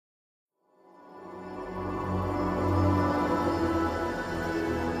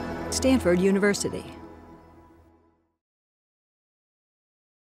Stanford University.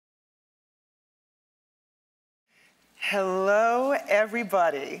 Hello,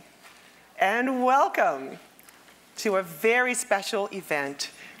 everybody, and welcome to a very special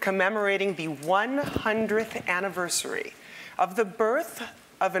event commemorating the 100th anniversary of the birth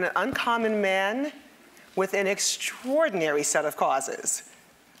of an uncommon man with an extraordinary set of causes,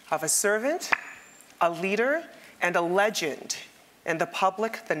 of a servant, a leader, and a legend in the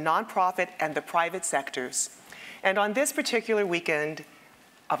public, the nonprofit, and the private sectors. And on this particular weekend,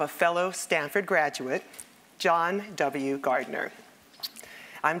 of a fellow Stanford graduate, John W. Gardner.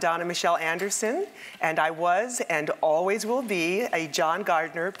 I'm Donna Michelle Anderson, and I was and always will be a John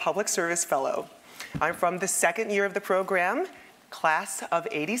Gardner Public Service Fellow. I'm from the second year of the program, class of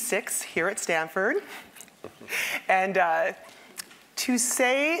 '86 here at Stanford. And to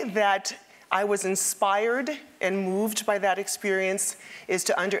say that I was inspired and moved by that experience is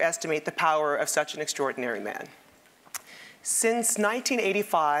to underestimate the power of such an extraordinary man. Since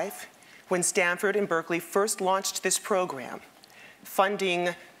 1985, when Stanford and Berkeley first launched this program,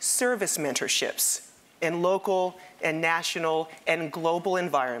 funding service mentorships in local and national and global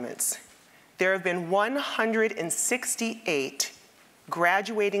environments, there have been 168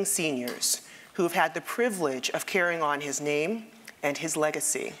 graduating seniors who have had the privilege of carrying on his name and his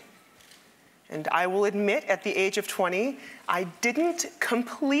legacy. And I will admit, at the age of 20, I didn't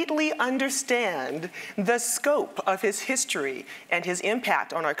completely understand the scope of his history and his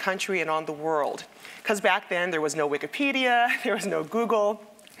impact on our country and on the world. Because back then, there was no Wikipedia, there was no Google.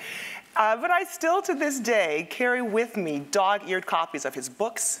 But I still, to this day, carry with me dog-eared copies of his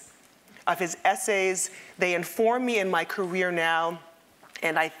books, of his essays. They inform me in my career now.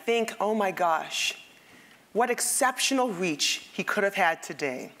 And I think, oh my gosh, what exceptional reach he could have had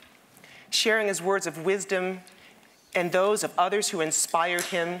today, sharing his words of wisdom and those of others who inspired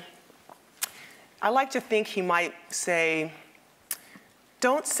him. I like to think he might say,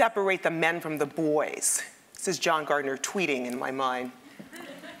 don't separate the men from the boys. This is John Gardner tweeting in my mind.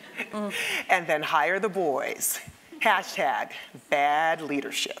 And then hire the boys. Hashtag bad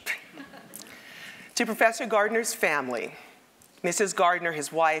leadership. To Professor Gardner's family, Mrs. Gardner,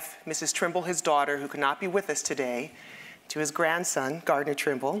 his wife, Mrs. Trimble, his daughter, who could not be with us today, to his grandson, Gardner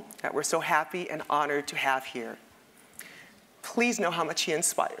Trimble, that we're so happy and honored to have here. Please know how much he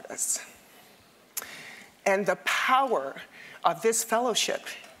inspired us. And the power of this fellowship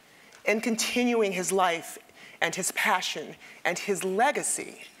in continuing his life and his passion and his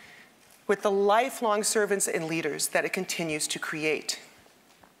legacy with the lifelong servants and leaders that it continues to create.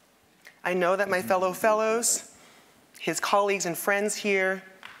 I know that my fellow fellows, his colleagues and friends here,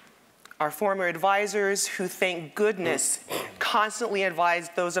 our former advisors who, thank goodness, constantly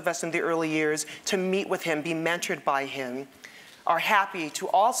advised those of us in the early years to meet with him, be mentored by him, are happy to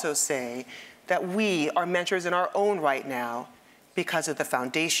also say that we are mentors in our own right now because of the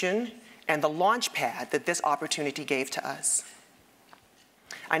foundation and the launch pad that this opportunity gave to us.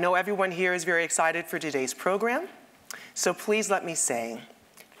 I know everyone here is very excited for today's program, so please let me say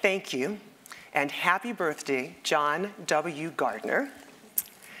thank you and happy birthday, John W. Gardner.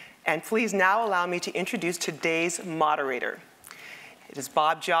 And please now allow me to introduce today's moderator. It is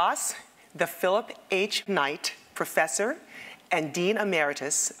Bob Joss, the Philip H. Knight Professor and Dean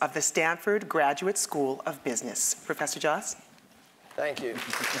Emeritus of the Stanford Graduate School of Business. Professor Joss. Thank you.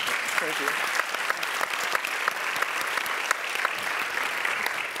 Thank you.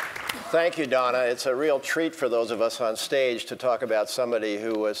 Thank you, Donna. It's a real treat for those of us on stage to talk about somebody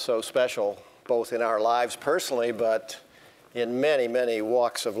who was so special, both in our lives personally, but in many, many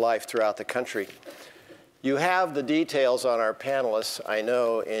walks of life throughout the country. You have the details on our panelists, I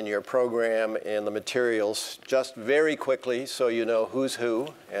know, in your program, in the materials. Just very quickly, so you know who's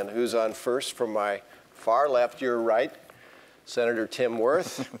who and who's on first. From my far left, your right, Senator Tim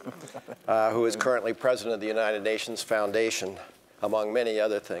Wirth, who is currently president of the United Nations Foundation, among many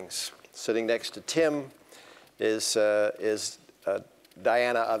other things. Sitting next to Tim is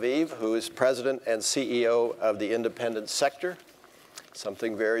Diana Aviv, who is president and CEO of the independent sector,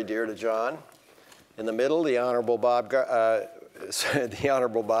 something very dear to John. In the middle, the Honorable Bob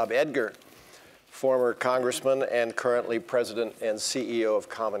Edgar, former congressman and currently president and CEO of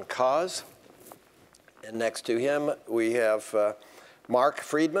Common Cause. And next to him, we have Mark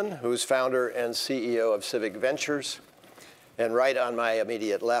Friedman, who's founder and CEO of Civic Ventures. And right on my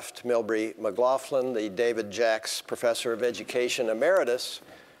immediate left, Milbrey McLaughlin, the David Jacks Professor of Education Emeritus,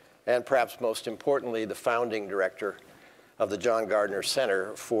 and perhaps most importantly, the founding director of the John Gardner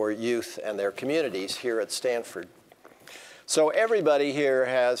Center for Youth and their Communities here at Stanford. So everybody here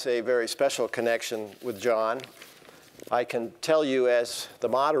has a very special connection with John. I can tell you as the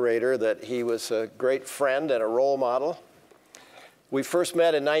moderator that he was a great friend and a role model. We first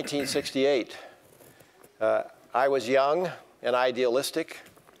met in 1968. I was young and idealistic,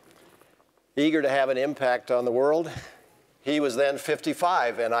 eager to have an impact on the world. He was then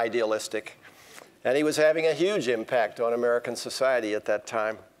 55 and idealistic, and he was having a huge impact on American society at that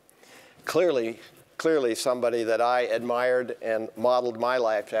time. Clearly somebody that I admired and modeled my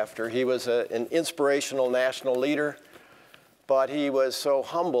life after. He was an inspirational national leader, but he was so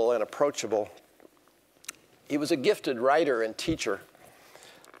humble and approachable. He was a gifted writer and teacher.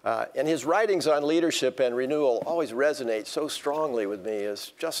 And his writings on leadership and renewal always resonate so strongly with me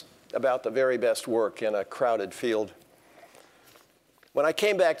as just about the very best work in a crowded field. When I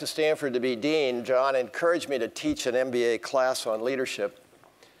came back to Stanford to be dean, John encouraged me to teach an MBA class on leadership,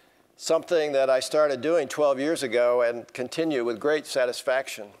 something that I started doing 12 years ago and continue with great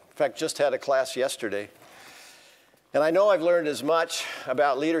satisfaction. In fact, just had a class yesterday. And I know I've learned as much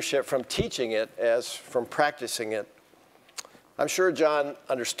about leadership from teaching it as from practicing it. I'm sure John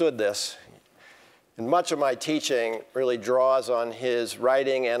understood this. And much of my teaching really draws on his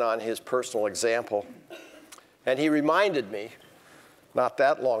writing and on his personal example. And he reminded me, not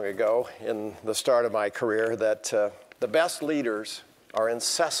that long ago in the start of my career, that the best leaders are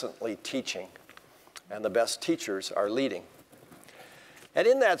incessantly teaching, and the best teachers are leading. And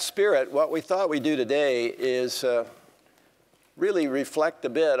in that spirit, what we thought we'd do today is really reflect a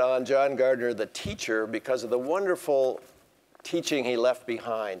bit on John Gardner, the teacher, because of the wonderful teaching he left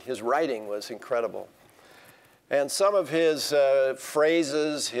behind. His writing was incredible. And some of his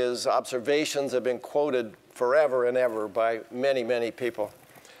phrases, his observations have been quoted forever and ever by many, many people.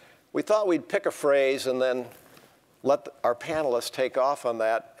 We thought we'd pick a phrase and then let our panelists take off on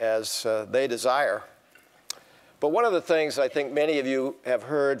that as they desire. But one of the things I think many of you have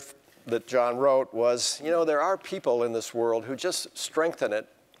heard that John wrote was, you know, there are people in this world who just strengthen it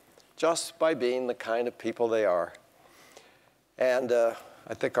just by being the kind of people they are. And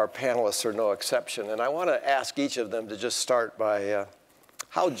I think our panelists are no exception. And I want to ask each of them to just start by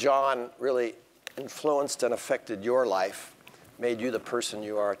how John really influenced and affected your life, made you the person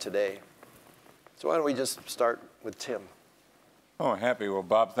you are today. So why don't we just start with Tim? Oh, happy. Well,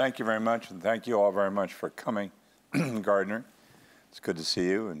 Bob, thank you very much, and thank you all very much for coming, Gardner. It's good to see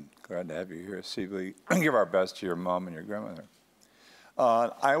you, and glad to have you here. See, we give our best to your mom and your grandmother.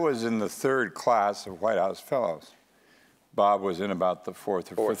 I was in the 3rd class of White House Fellows. Bob was in about the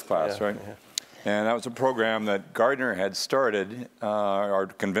 4th or 5th class, yeah, right? Yeah. And that was a program that Gardner had started, or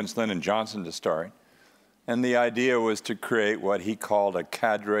convinced Lyndon Johnson to start. And the idea was to create what he called a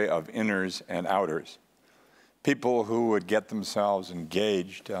cadre of inners and outers. People who would get themselves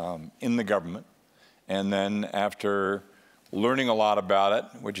engaged in the government, and then after learning a lot about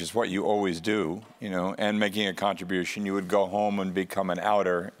it, which is what you always do, you know, and making a contribution, you would go home and become an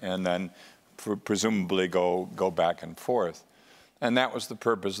outer, and then presumably go back and forth. And that was the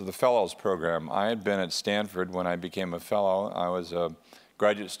purpose of the Fellows Program. I had been at Stanford when I became a fellow. I was a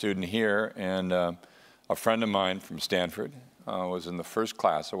graduate student here, and a friend of mine from Stanford was in the 1st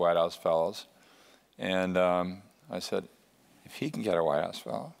class of White House Fellows. And I said, if he can get a White House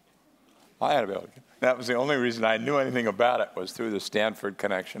Fellow, I had to be able to get. That was the only reason I knew anything about it, was through the Stanford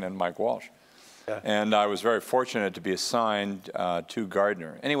connection and Mike Walsh. Yeah. And I was very fortunate to be assigned to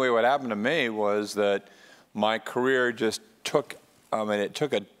Gardner. Anyway, what happened to me was that my career just took, it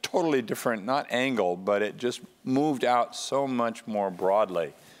took a totally different, not angle, but it just moved out so much more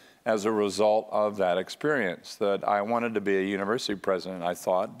broadly as a result of that experience, that I wanted to be a university president, I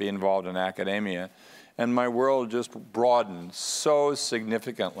thought, be involved in academia. And my world just broadened so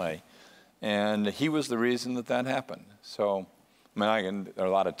significantly. And he was the reason that that happened. So, I mean, there are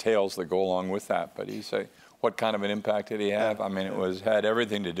a lot of tales that go along with that, but you say, what kind of an impact did he have? I mean, it had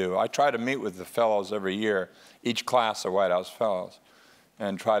everything to do. I try to meet with the fellows every year, each class of White House Fellows,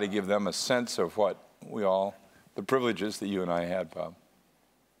 and try to give them a sense of what the privileges that you and I had, Bob.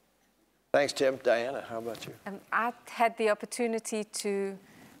 Thanks, Tim. Diana, how about you? I had the opportunity to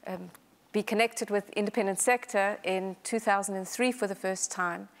be connected with independent sector in 2003 for the first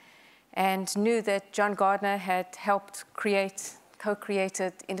time, and knew that John Gardner had helped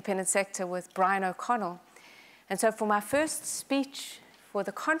co-created independent sector with Brian O'Connell. And so for my first speech for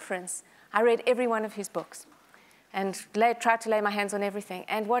the conference, I read every one of his books and tried to lay my hands on everything.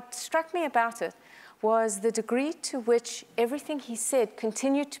 And what struck me about it was the degree to which everything he said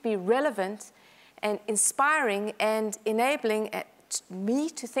continued to be relevant and inspiring and enabling me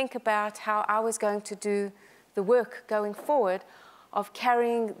to think about how I was going to do the work going forward of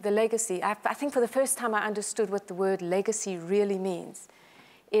carrying the legacy. I think for the first time I understood what the word legacy really means.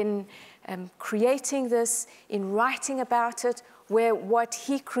 in creating this, in writing about it, where what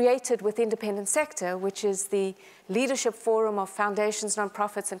he created with Independent Sector, which is the leadership forum of foundations,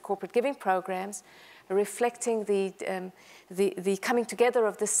 nonprofits, and corporate giving programs, reflecting the coming together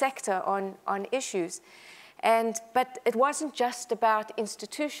of the sector on issues. But it wasn't just about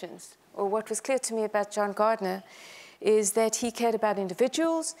institutions. Or what was clear to me about John Gardner is that he cared about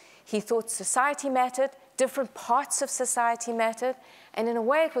individuals, he thought society mattered, different parts of society mattered, and in a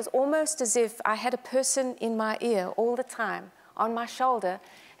way it was almost as if I had a person in my ear all the time, on my shoulder,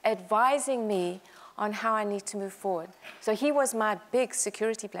 advising me on how I need to move forward. So he was my big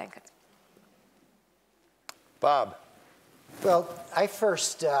security blanket. Bob. Well, I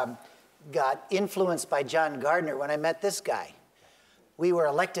first got influenced by John Gardner when I met this guy. We were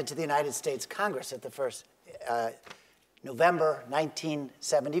elected to the United States Congress at the first November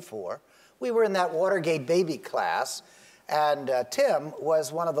 1974. We were in that Watergate baby class, and Tim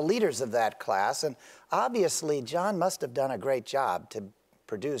was one of the leaders of that class. And obviously, John must have done a great job to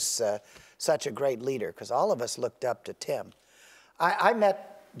produce such a great leader, because all of us looked up to Tim. I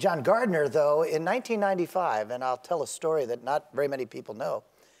met John Gardner, though, in 1995, and I'll tell a story that not very many people know.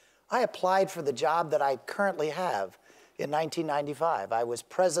 I applied for the job that I currently have in 1995. I was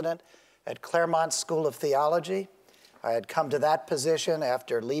president at Claremont School of Theology. I had come to that position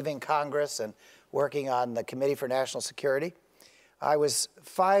after leaving Congress and working on the Committee for National Security. I was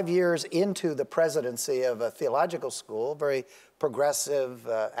 5 years into the presidency of a theological school, very progressive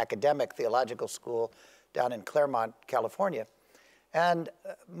academic theological school down in Claremont, California. And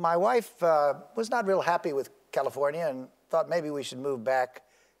my wife was not real happy with California and thought maybe we should move back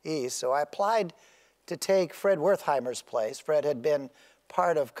east. So I applied to take Fred Wertheimer's place. Fred had been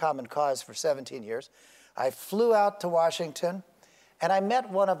part of Common Cause for 17 years. I flew out to Washington, and I met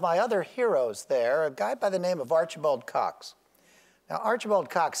one of my other heroes there, a guy by the name of Archibald Cox. Now, Archibald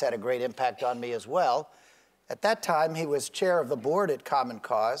Cox had a great impact on me as well. At that time, he was chair of the board at Common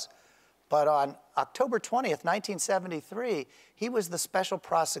Cause, but on October 20th, 1973, he was the special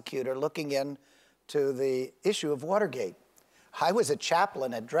prosecutor looking into the issue of Watergate. I was a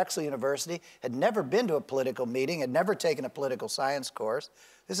chaplain at Drexel University, had never been to a political meeting, had never taken a political science course.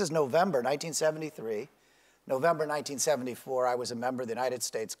 This is November 1973. November 1974, I was a member of the United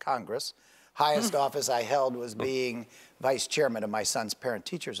States Congress. Highest office I held was being vice chairman of my son's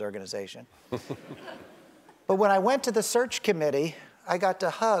parent-teachers organization. But when I went to the search committee, I got to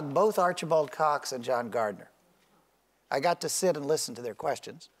hug both Archibald Cox and John Gardner. I got to sit and listen to their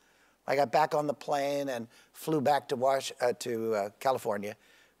questions. I got back on the plane and flew back to California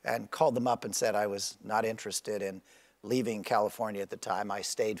and called them up and said I was not interested in leaving California at the time. I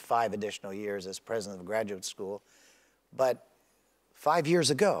stayed 5 additional years as president of a graduate school. But 5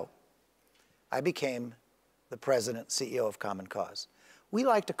 years ago, I became the president, CEO of Common Cause. We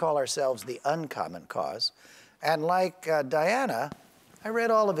like to call ourselves the Uncommon Cause. And like Diana, I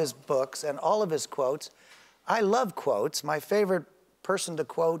read all of his books and all of his quotes. I love quotes. My favorite person to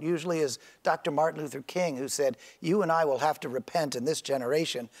quote usually is Dr. Martin Luther King, who said, "You and I will have to repent in this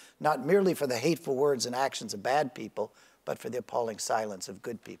generation, not merely for the hateful words and actions of bad people, but for the appalling silence of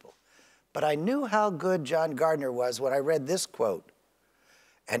good people." But I knew how good John Gardner was when I read this quote: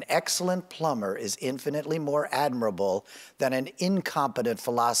 "An excellent plumber is infinitely more admirable than an incompetent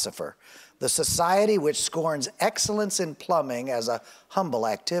philosopher. The society which scorns excellence in plumbing as a humble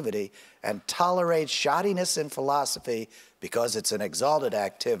activity and tolerates shoddiness in philosophy because it's an exalted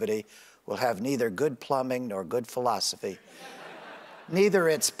activity will have neither good plumbing nor good philosophy. Neither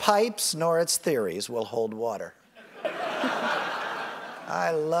its pipes nor its theories will hold water." I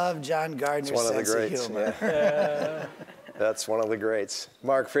love John Gardner's sense of humor. Yeah. That's one of the greats.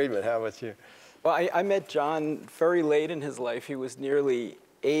 Mark Friedman, how about you? Well, I met John very late in his life. He was nearly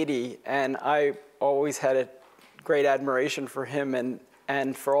 80, and I always had a great admiration for him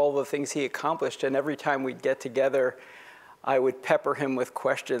and for all the things he accomplished. And every time we'd get together, I would pepper him with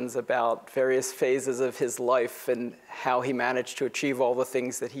questions about various phases of his life and how he managed to achieve all the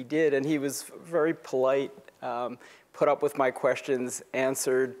things that he did. And he was very polite, put up with my questions,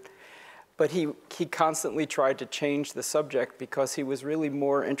 answered. But he constantly tried to change the subject because he was really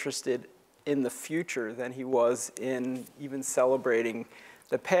more interested in the future than he was in even celebrating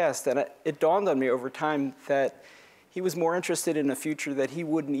the past. And it dawned on me over time that he was more interested in a future that he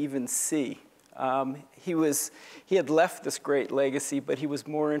wouldn't even see. He had left this great legacy, but he was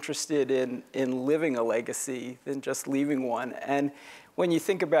more interested in living a legacy than just leaving one. And when you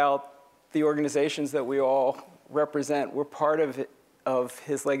think about the organizations that we all represent, we're part of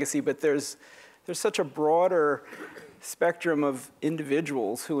his legacy, but there's such a broader spectrum of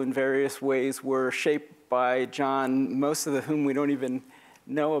individuals who in various ways were shaped by John, most of whom we don't even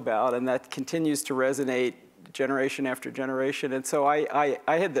know about, and that continues to resonate generation after generation. And so I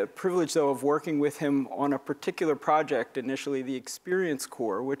had the privilege, though, of working with him on a particular project, initially the Experience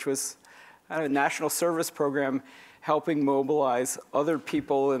Corps, which was a national service program helping mobilize other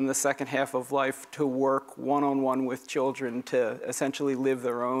people in the second half of life to work one-on-one with children to essentially live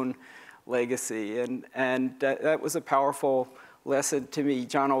their own legacy. And that was a powerful lesson to me.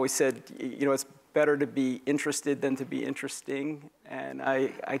 John always said, you know, it's better to be interested than to be interesting. And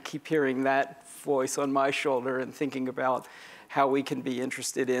I keep hearing that voice on my shoulder and thinking about how we can be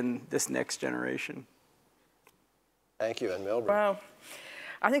interested in this next generation. Thank you, and Milburn. Wow.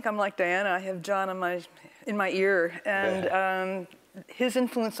 I think I'm like Diana. I have John in my ear. And his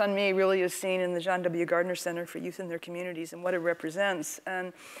influence on me really is seen in the John W. Gardner Center for Youth in Their Communities and what it represents.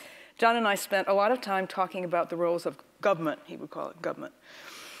 And John and I spent a lot of time talking about the roles of government, he would call it government.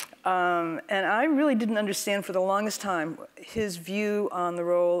 And I really didn't understand for the longest time his view on the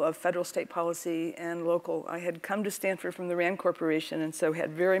role of federal, state policy and local. I had come to Stanford from the Rand Corporation and so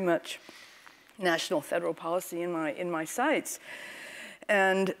had very much national federal policy in my sights.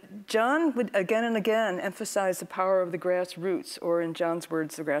 And John would again and again emphasize the power of the grassroots, or in John's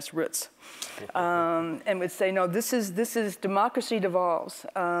words, the grassroots, and would say, no, this is democracy devolves.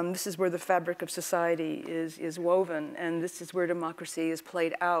 This is where the fabric of society is woven, and this is where democracy is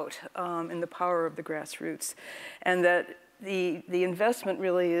played out in the power of the grassroots, and that the investment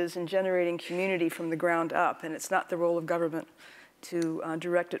really is in generating community from the ground up, and it's not the role of government to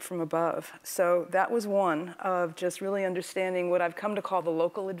direct it from above. So that was one of just really understanding what I've come to call the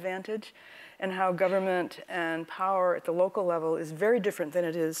local advantage, and how government and power at the local level is very different than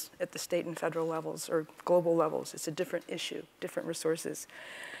it is at the state and federal levels or global levels. It's a different issue, different resources.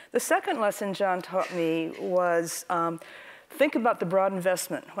 The second lesson John taught me was think about the broad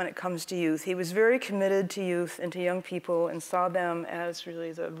investment when it comes to youth. He was very committed to youth and to young people and saw them as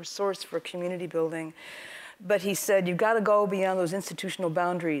really the resource for community building. But he said, you've got to go beyond those institutional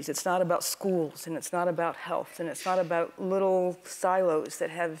boundaries. It's not about schools, and it's not about health, and it's not about little silos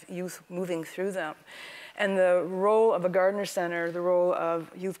that have youth moving through them. And the role of a Gardner Center, the role of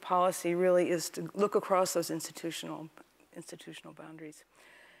youth policy really is to look across those institutional boundaries.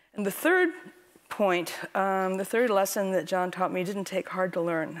 And the third point, the third lesson that John taught me didn't take hard to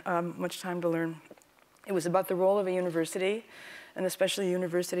learn, much time to learn. It was about the role of a university, and especially a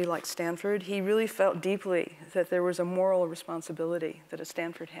university like Stanford. He really felt deeply that there was a moral responsibility that a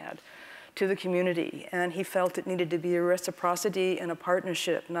Stanford had to the community, and he felt it needed to be a reciprocity and a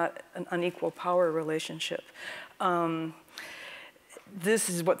partnership, not an unequal power relationship. This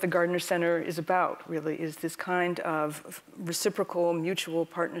is what the Gardner Center is about, really, is this kind of reciprocal, mutual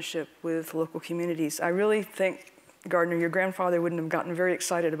partnership with local communities. I really think, Gardner, your grandfather wouldn't have gotten very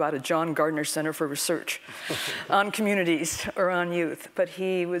excited about a John Gardner Center for Research on communities or on youth, but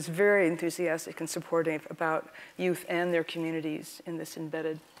he was very enthusiastic and supportive about youth and their communities in this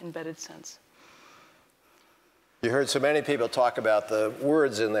embedded sense. You heard so many people talk about the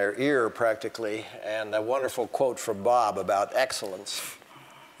words in their ear, practically, and a wonderful quote from Bob about excellence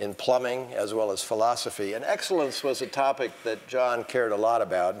in plumbing as well as philosophy. And excellence was a topic that John cared a lot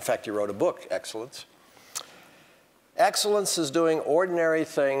about. In fact, he wrote a book, Excellence. Excellence is doing ordinary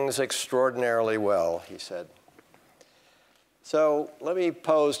things extraordinarily well, he said. So let me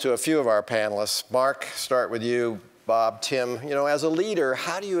pose to a few of our panelists. Mark, start with you. Bob, Tim, you know, as a leader,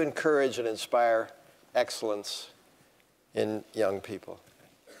 how do you encourage and inspire excellence in young people?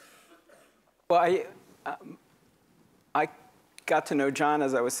 Well, I got to know John,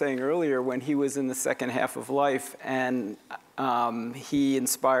 as I was saying earlier, when he was in the second half of life, and he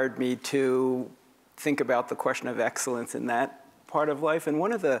inspired me to think about the question of excellence in that part of life. And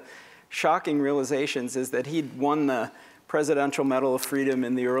one of the shocking realizations is that he'd won the Presidential Medal of Freedom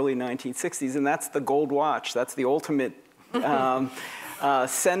in the early 1960s, and that's the gold watch. That's the ultimate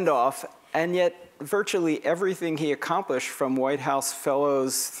send-off. And yet, virtually everything he accomplished, from White House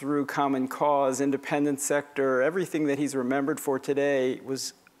fellows through Common Cause, independent sector, everything that he's remembered for today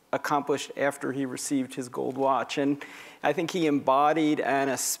was accomplished after he received his gold watch. And I think he embodied and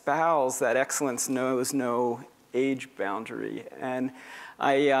espoused that excellence knows no age boundary. And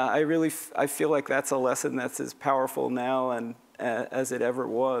I feel like that's a lesson that's as powerful now and as it ever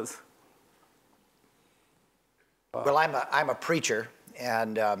was. Well, I'm a preacher,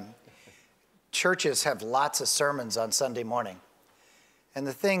 and churches have lots of sermons on Sunday morning. And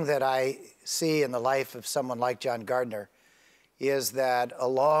the thing that I see in the life of someone like John Gardner is that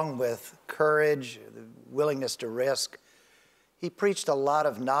along with courage, the willingness to risk, he preached a lot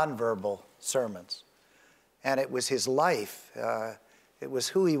of nonverbal sermons. And it was his life, it was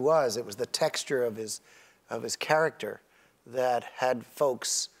who he was, it was the texture of his character that had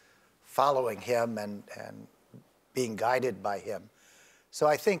folks following him and being guided by him. So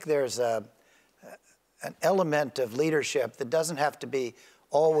I think there's an element of leadership that doesn't have to be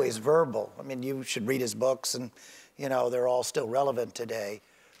always verbal. I mean, you should read his books, and you know they're all still relevant today.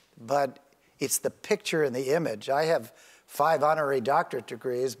 But it's the picture and the image. I have 5 honorary doctorate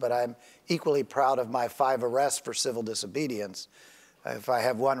degrees, but I'm equally proud of my 5 arrests for civil disobedience. If I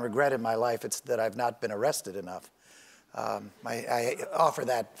have one regret in my life, it's that I've not been arrested enough. I offer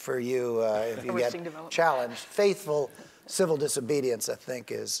that for you if you get challenged. Faithful civil disobedience, I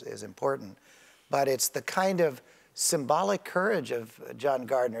think, is important. But it's the kind of symbolic courage of John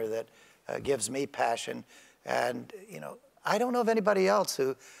Gardner that gives me passion. And, you know, I don't know of anybody else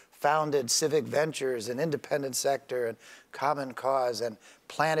who founded civic ventures and independent sector and common cause and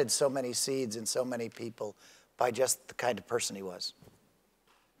planted so many seeds in so many people by just the kind of person he was.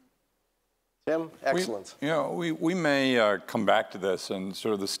 Tim, excellent. We may come back to this and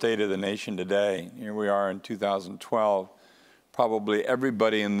sort of the state of the nation today. Here we are in 2012. Probably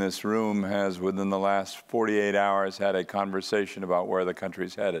everybody in this room has, within the last 48 hours, had a conversation about where the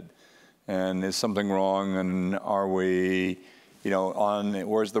country's headed. And is something wrong, and are we,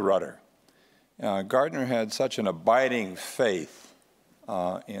 where's the rudder? Gardner had such an abiding faith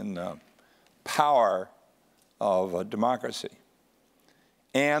in the power of a democracy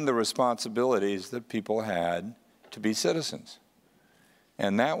and the responsibilities that people had to be citizens.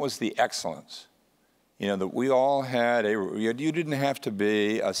 And that was the excellence. That we all had you didn't have to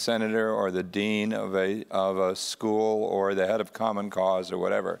be a senator or the dean of a school or the head of Common Cause or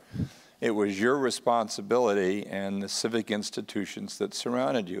whatever. It was your responsibility and the civic institutions that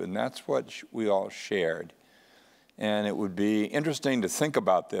surrounded you, and that's what we all shared. And it would be interesting to think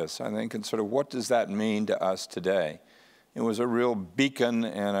about this, I think, and sort of what does that mean to us today? It was a real beacon,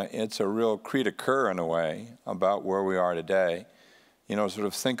 and it's a real cri de coeur in a way about where we are today. Sort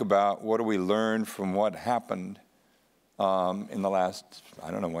of think about what do we learn from what happened in the last,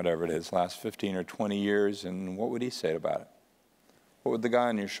 I don't know, whatever it is, last 15 or 20 years, and what would he say about it? What would the guy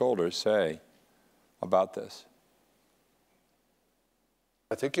on your shoulder say about this?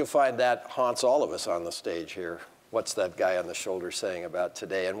 I think you'll find that haunts all of us on the stage here. What's that guy on the shoulder saying about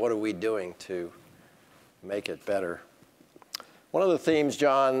today, and what are we doing to make it better? One of the themes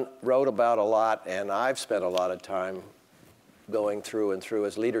John wrote about a lot, and I've spent a lot of time going through and through,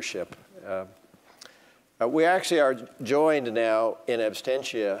 is leadership. We actually are joined now in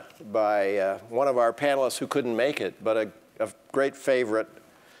absentia by one of our panelists who couldn't make it, but a great favorite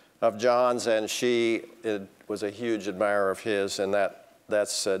of John's, and she was a huge admirer of his, and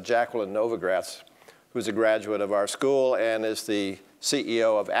that's Jacqueline Novogratz, who's a graduate of our school and is the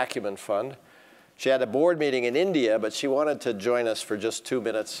CEO of Acumen Fund. She had a board meeting in India, but she wanted to join us for just 2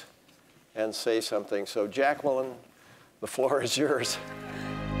 minutes and say something. So Jacqueline, the floor is yours.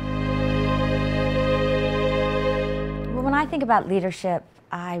 Well, when I think about leadership,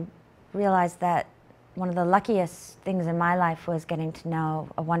 I realize that one of the luckiest things in my life was getting to know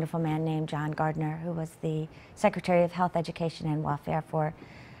a wonderful man named John Gardner, who was the Secretary of Health, Education, and Welfare for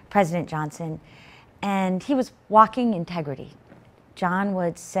President Johnson. And he was walking integrity. John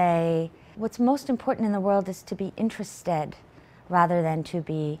would say, what's most important in the world is to be interested rather than to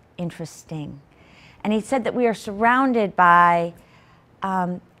be interesting. And he said that we are surrounded by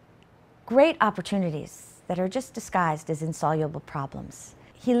great opportunities that are just disguised as insoluble problems.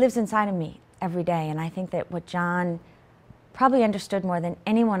 He lives inside of me every day, and I think that what John probably understood more than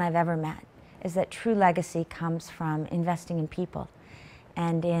anyone I've ever met is that true legacy comes from investing in people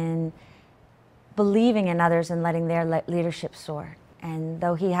and in believing in others and letting their leadership soar. And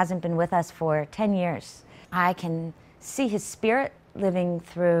though he hasn't been with us for 10 years, I can see his spirit living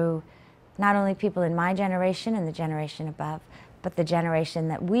through not only people in my generation and the generation above, but the generation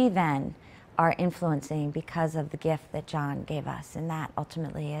that we then are influencing because of the gift that John gave us. And that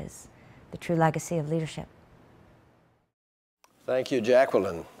ultimately is the true legacy of leadership. Thank you,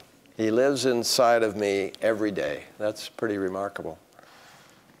 Jacqueline. He lives inside of me every day. That's pretty remarkable.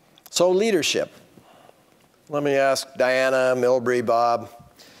 So leadership. Let me ask Diana, Milbury, Bob.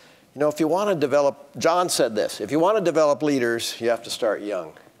 If you want to develop, John said this, if you want to develop leaders, you have to start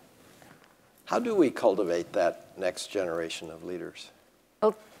young. How do we cultivate that next generation of leaders?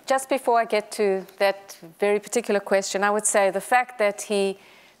 Well, just before I get to that very particular question, I would say the fact that he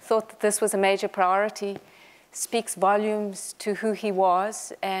thought that this was a major priority speaks volumes to who he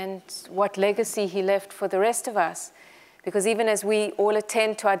was and what legacy he left for the rest of us. Because even as we all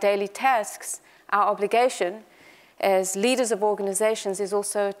attend to our daily tasks, our obligation as leaders of organizations is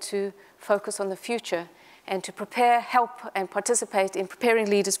also to focus on the future and to prepare, help, and participate in preparing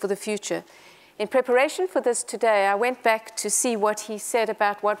leaders for the future. In preparation for this today, I went back to see what he said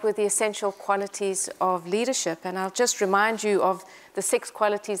about what were the essential qualities of leadership. And I'll just remind you of the 6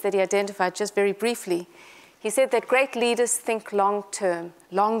 qualities that he identified just very briefly. He said that great leaders think long-term,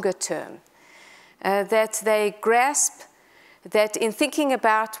 longer term, that they grasp that in thinking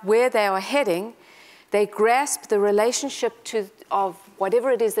about where they are heading, they grasp the relationship of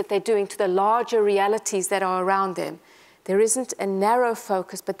whatever it is that they're doing to the larger realities that are around them. There isn't a narrow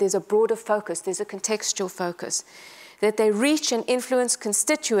focus, but there's a broader focus. There's a contextual focus. That they reach and influence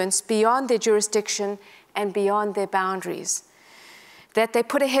constituents beyond their jurisdiction and beyond their boundaries. That they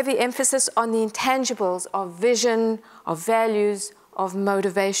put a heavy emphasis on the intangibles of vision, of values, of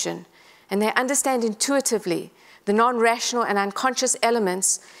motivation. And they understand intuitively the non-rational and unconscious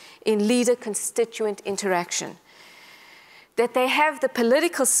elements in leader-constituent interaction. That they have the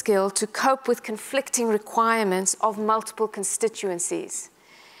political skill to cope with conflicting requirements of multiple constituencies.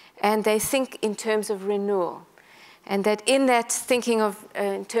 And they think in terms of renewal. And that in that thinking of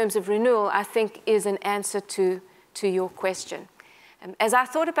in terms of renewal, I think is an answer to your question. As I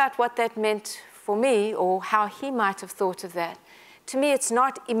thought about what that meant for me, or how he might have thought of that, to me it's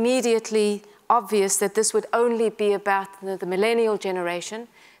not immediately obvious that this would only be about the millennial generation,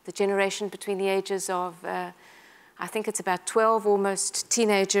 the generation between the ages of I think it's about 12, almost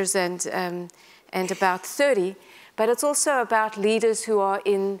teenagers, and about 30. But it's also about leaders who are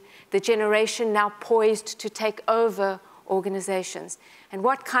in the generation now poised to take over organizations. And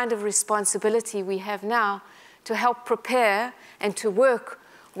what kind of responsibility we have now to help prepare and to work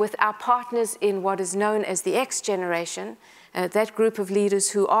with our partners in what is known as the X generation, that group of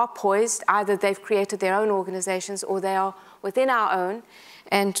leaders who are poised, either they've created their own organizations or they are within our own,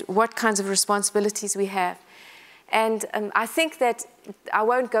 and what kinds of responsibilities we have. And I think that, I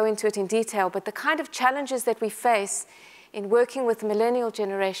won't go into it in detail, but the kind of challenges that we face in working with the millennial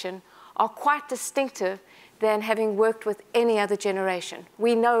generation are quite distinctive than having worked with any other generation.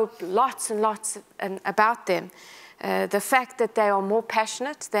 We know lots and lots about them. The fact that they are more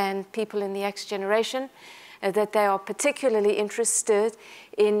passionate than people in the X generation, that they are particularly interested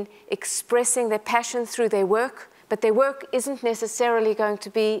in expressing their passion through their work, but their work isn't necessarily going to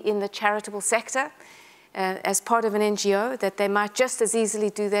be in the charitable sector. As part of an NGO, that they might just as easily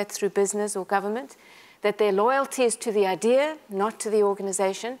do that through business or government, that their loyalty is to the idea, not to the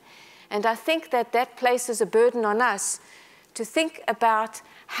organization. And I think that that places a burden on us to think about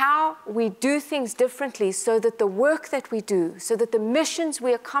how we do things differently so that the work that we do, so that the missions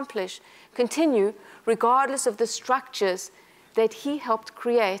we accomplish continue regardless of the structures that he helped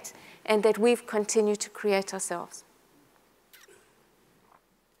create and that we've continued to create ourselves.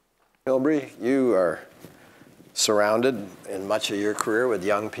 Hilbrey, you are surrounded in much of your career with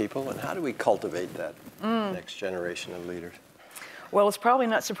young people, and how do we cultivate that next generation of leaders? Well, it's probably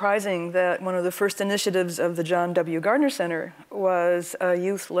not surprising that one of the first initiatives of the John W. Gardner Center was a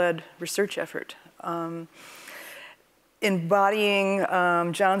youth-led research effort. Embodying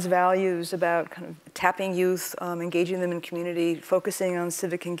John's values about kind of tapping youth, engaging them in community, focusing on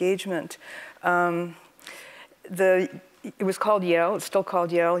civic engagement. It was called YEL, it's still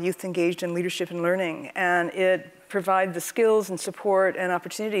called YEL, Youth Engaged in Leadership and Learning, and it provided the skills and support and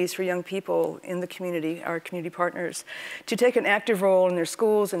opportunities for young people in the community, our community partners, to take an active role in their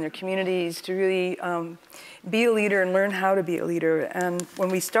schools and their communities, to really be a leader and learn how to be a leader. And when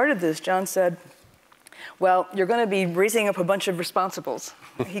we started this, John said, well, you're going to be raising up a bunch of responsibles.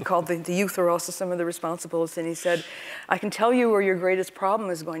 He called the youth are also some of the responsibles, and he said, I can tell you where your greatest problem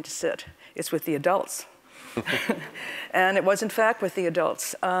is going to sit. It's with the adults. And it was, in fact, with the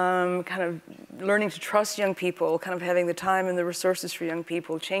adults, kind of learning to trust young people, kind of having the time and the resources for young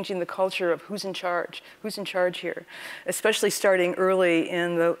people, changing the culture of who's in charge here, especially starting early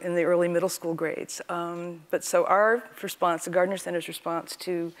in the early middle school grades. But so our response, the Gardner Center's response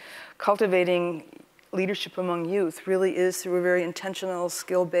to cultivating leadership among youth really is through a very intentional,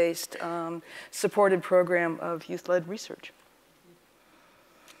 skill-based, supported program of youth-led research.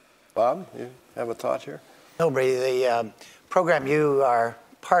 Bob, you have a thought here? Hilbrey, the program you are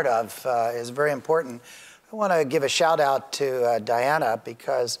part of is very important. I want to give a shout out to Diana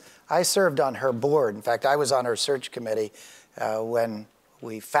because I served on her board. In fact, I was on her search committee when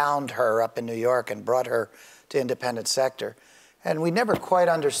we found her up in New York and brought her to independent sector. And we never quite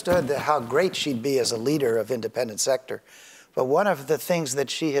understood how great she'd be as a leader of independent sector. But one of the things that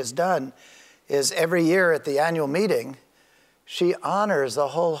she has done is every year at the annual meeting, she honors a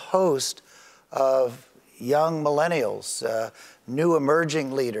whole host of young millennials, new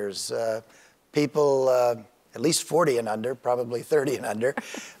emerging leaders, people at least 40 and under, probably 30 and under.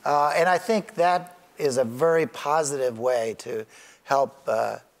 And I think that is a very positive way to help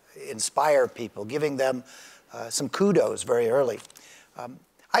inspire people, giving them some kudos very early.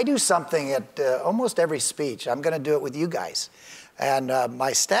 I do something at almost every speech. I'm going to do it with you guys. And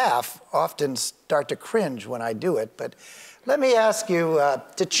my staff often start to cringe when I do it, but let me ask you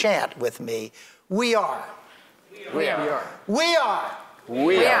to chant with me. We are. We are. We are.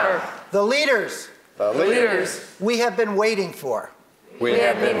 We are. The leaders. The leaders. We have been waiting for. We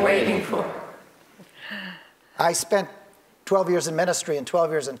have been waiting for. I spent 12 years in ministry and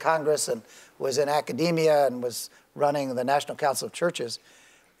 12 years in Congress and was in academia and was running the National Council of Churches.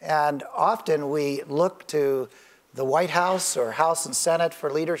 And often we look to the White House or House and Senate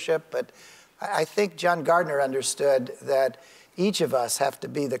for leadership, but I think John Gardner understood that each of us have to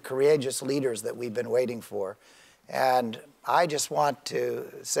be the courageous leaders that we've been waiting for. And I just want to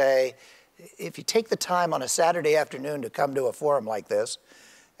say, if you take the time on a Saturday afternoon to come to a forum like this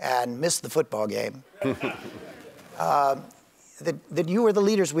and miss the football game, that you are the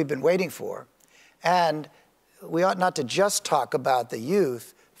leaders we've been waiting for. And we ought not to just talk about the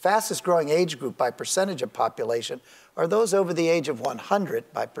youth. Fastest growing age group by percentage of population are those over the age of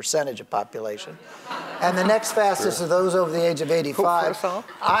 100 by percentage of population. And the next fastest are those over the age of 85.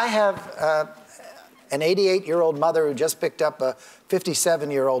 I have an 88-year-old mother who just picked up a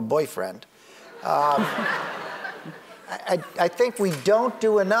 57-year-old boyfriend. I think we don't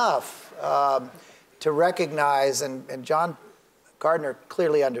do enough to recognize, and John Gardner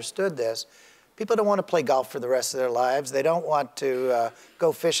clearly understood this, people don't want to play golf for the rest of their lives. They don't want to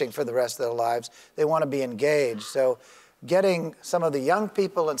go fishing for the rest of their lives. They want to be engaged. So getting some of the young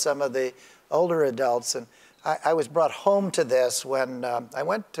people and some of the older adults, and I was brought home to this when I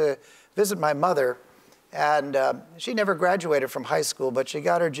went to visit my mother, and she never graduated from high school, but she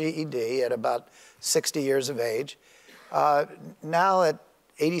got her GED at about 60 years of age. Now at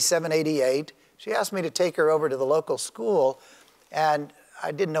 87, 88, she asked me to take her over to the local school, and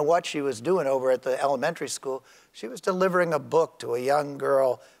I didn't know what she was doing over at the elementary school. She was delivering a book to a young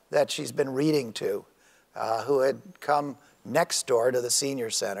girl that she's been reading to, who had come next door to the senior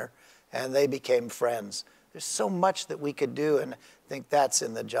center, and they became friends. There's so much that we could do, and I think that's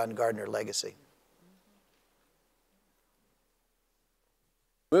in the John Gardner legacy.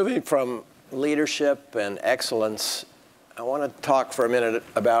 Moving from leadership and excellence, I want to talk for a minute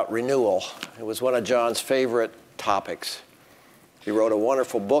about renewal. It was one of John's favorite topics. He wrote a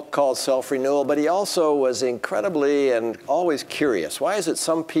wonderful book called Self-Renewal, but he also was incredibly and always curious. Why is it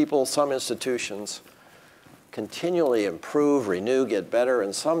some people, some institutions continually improve, renew, get better,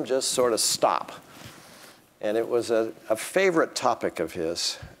 and some just sort of stop? And it was a favorite topic of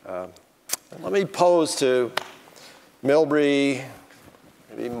his. Let me pose to Milbury,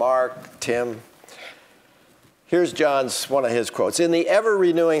 maybe Mark, Tim. Here's one of his quotes. In the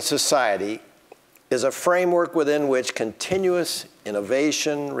ever-renewing society is a framework within which continuous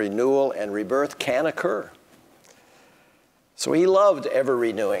innovation, renewal, and rebirth can occur. So he loved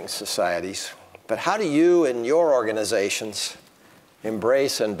ever-renewing societies. But how do you and your organizations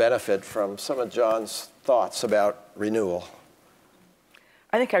embrace and benefit from some of John's thoughts about renewal?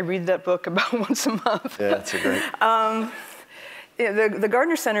 I think I read that book about once a month. Yeah, that's a great. The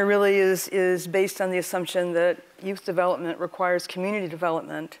Gardner Center really is based on the assumption that youth development requires community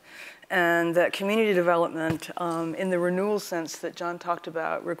development, and that community development, in the renewal sense that John talked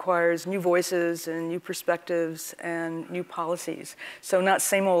about, requires new voices and new perspectives and new policies. So not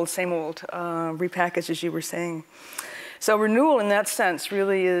same old, repackaged, as you were saying. So renewal in that sense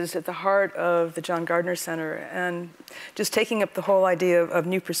really is at the heart of the John Gardner Center. And just taking up the whole idea of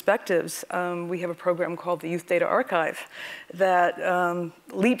new perspectives, we have a program called the Youth Data Archive that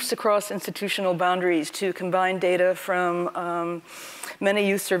leaps across institutional boundaries to combine data from many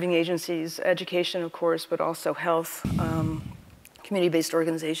youth-serving agencies, education, of course, but also health, community-based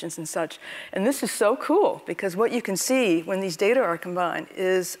organizations and such. And this is so cool because what you can see when these data are combined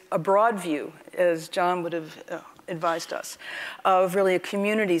is a broad view, as John would have advised us, of really a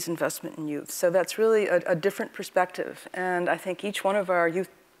community's investment in youth. So that's really a different perspective. And I think each one of our youth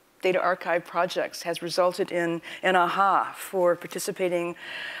data archive projects has resulted in an aha for participating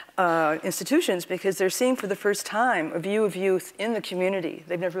institutions because they're seeing for the first time a view of youth in the community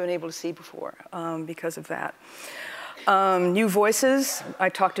they've never been able to see before because of that. New voices, I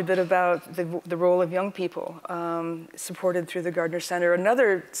talked a bit about the role of young people supported through the Gardner Center.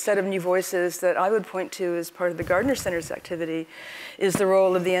 Another set of new voices that I would point to as part of the Gardner Center's activity is the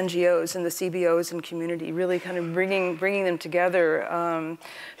role of the NGOs and the CBOs in community, really kind of bringing them together.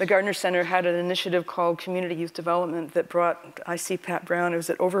 The Gardner Center had an initiative called Community Youth Development that brought, I see Pat Brown, it was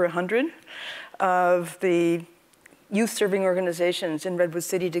at over 100 of the youth-serving organizations in Redwood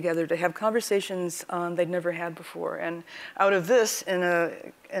City together to have conversations they'd never had before. And out of this, in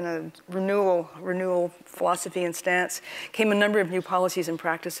a renewal philosophy and stance, came a number of new policies and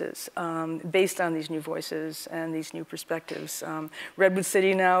practices based on these new voices and these new perspectives. Redwood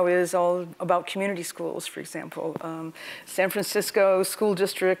City now is all about community schools, for example. San Francisco School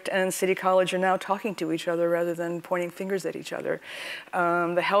District and City College are now talking to each other rather than pointing fingers at each other.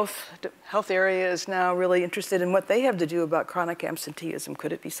 The health area is now really interested in what they have to do about chronic absenteeism.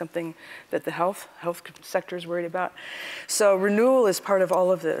 Could it be something that the health sector is worried about? So renewal is part of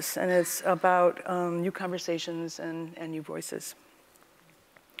all of this, and it's about new conversations and new voices.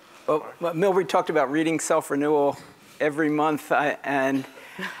 Well, Milbury talked about reading self-renewal every month, and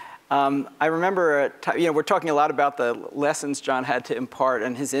I remember, we're talking a lot about the lessons John had to impart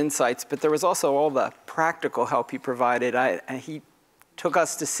and his insights, but there was also all the practical help he provided. He took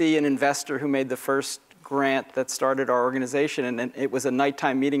us to see an investor who made the first grant that started our organization, and it was a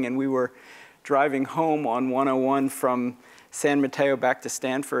nighttime meeting, and we were driving home on 101 from San Mateo back to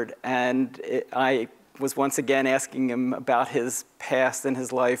Stanford, and I was once again asking him about his past and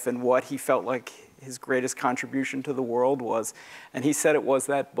his life and what he felt like his greatest contribution to the world was, and he said it was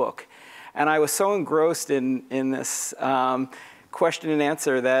that book. And I was so engrossed in this question and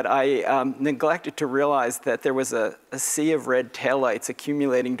answer that I neglected to realize that there was a sea of red taillights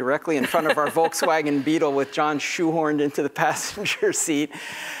accumulating directly in front of our Volkswagen Beetle with John shoehorned into the passenger seat.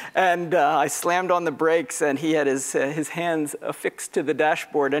 And I slammed on the brakes, and he had his hands affixed to the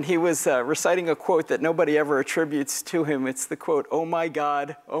dashboard, and he was reciting a quote that nobody ever attributes to him. It's the quote, "Oh my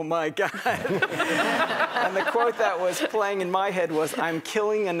God, oh my God." And the quote that was playing in my head was, "I'm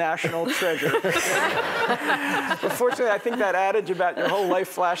killing a national treasure." But fortunately, I think that adage about your whole life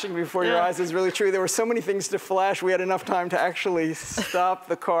flashing before your eyes is really true. There were so many things to flash, we had enough time to actually stop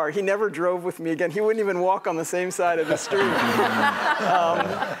the car. He never drove with me again. He wouldn't even walk on the same side of the street.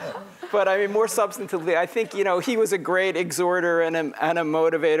 But I mean, more substantively, I think, he was a great exhorter and a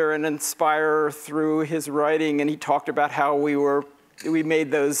motivator and inspirer through his writing, and he talked about how we were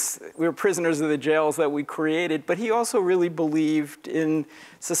prisoners of the jails that we created, but he also really believed in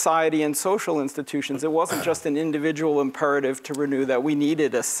society and social institutions. It wasn't just an individual imperative to renew, that we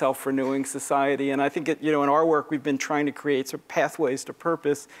needed a self-renewing society. And I think, in our work, we've been trying to create sort of pathways to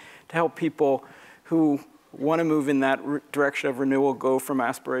purpose to help people who want to move in that direction of renewal go from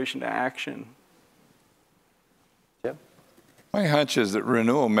aspiration to action. Yep. My hunch is that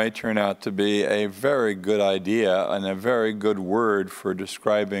renewal may turn out to be a very good idea and a very good word for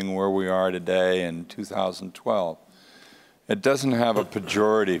describing where we are today in 2012. It doesn't have a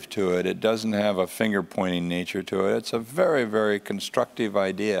pejorative to it. It doesn't have a finger-pointing nature to it. It's a very, very constructive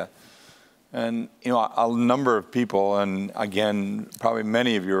idea. And, a number of people, and again, probably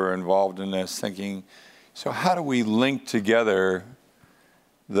many of you are involved in this, thinking, so how do we link together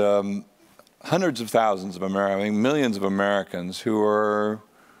the hundreds of thousands of Americans, millions of Americans who are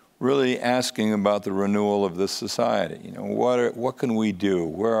really asking about the renewal of this society? What can we do?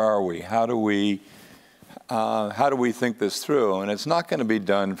 Where are we? How do we think this through? And it's not going to be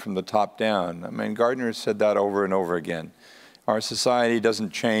done from the top down. I mean, Gardner said that over and over again. Our society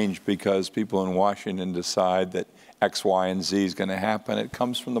doesn't change because people in Washington decide that X, Y, and Z is going to happen. It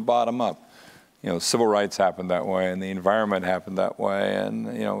comes from the bottom up. Civil rights happened that way, and the environment happened that way, and,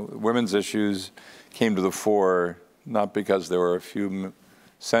 women's issues came to the fore, not because there were a few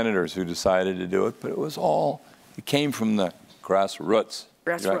senators who decided to do it, but it came from the grassroots.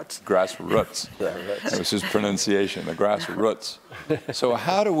 Grassroots. Grassroots. That was his pronunciation, the grassroots. So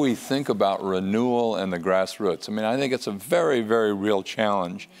how do we think about renewal and the grassroots? I mean, I think it's a very, very real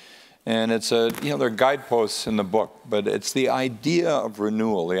challenge. And it's there are guideposts in the book, but it's the idea of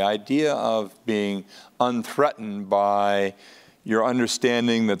renewal, the idea of being unthreatened by your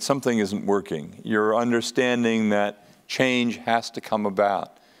understanding that something isn't working, your understanding that change has to come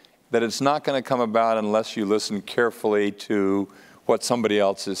about, that it's not going to come about unless you listen carefully to what somebody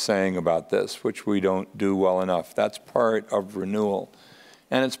else is saying about this, which we don't do well enough. That's part of renewal.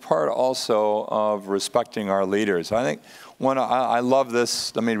 And it's part also of respecting our leaders. I think I love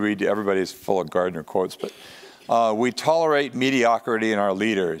this. Let me read you. Everybody's full of Gardner quotes, but we tolerate mediocrity in our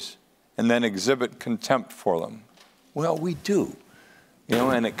leaders and then exhibit contempt for them. Well, we do.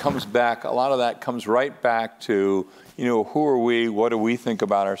 And it comes back, a lot of that comes right back to, who are we, what do we think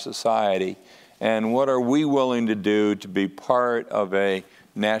about our society, and what are we willing to do to be part of a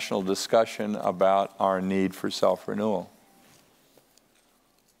national discussion about our need for self-renewal.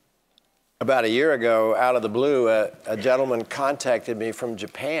 About a year ago, out of the blue, a gentleman contacted me from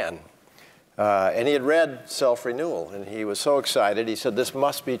Japan And he had read Self-Renewal, and he was so excited. He said, this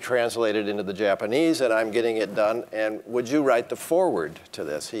must be translated into the Japanese, and I'm getting it done, and would you write the foreword to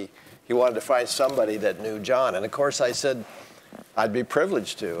this? He wanted to find somebody that knew John. And of course, I said, I'd be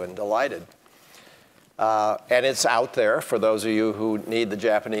privileged to and delighted. And it's out there for those of you who need the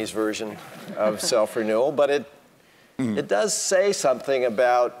Japanese version of Self-Renewal, but it does say something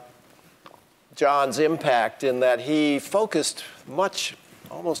about John's impact in that he focused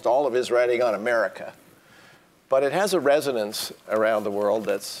almost all of his writing on America. But it has a resonance around the world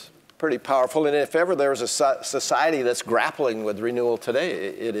that's pretty powerful. And if ever there's a society that's grappling with renewal today,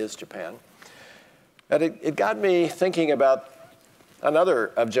 it is Japan. And it got me thinking about another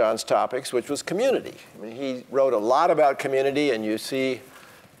of John's topics, which was community. I mean, he wrote a lot about community, and you see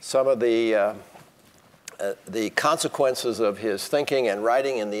some of the consequences of his thinking and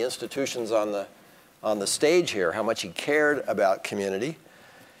writing in the institutions on the stage here, how much he cared about community.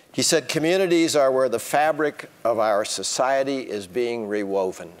 He said, communities are where the fabric of our society is being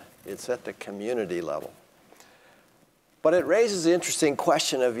rewoven. It's at the community level. But it raises the interesting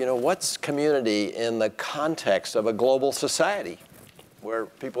question of, what's community in the context of a global society, where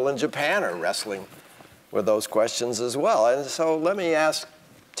people in Japan are wrestling with those questions as well. And so let me ask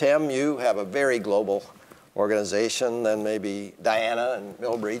Tim, you have a very global organization, then maybe Diana and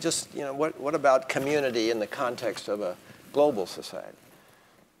Milbury, just, what about community in the context of a global society?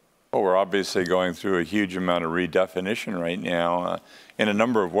 Well, we're obviously going through a huge amount of redefinition right now in a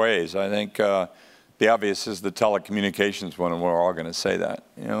number of ways. I think the obvious is the telecommunications one, and we're all going to say that.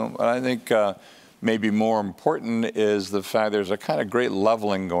 But I think maybe more important is the fact there's a kind of great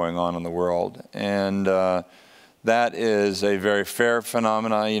leveling going on in the world, and that is a very fair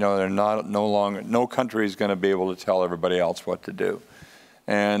phenomenon. No country is going to be able to tell everybody else what to do.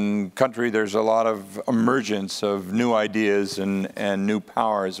 And there's a lot of emergence of new ideas and new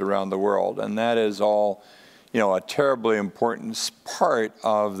powers around the world. And that is all, a terribly important part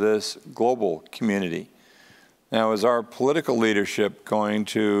of this global community. Now, is our political leadership going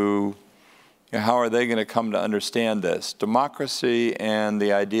to, how are they going to come to understand this? Democracy and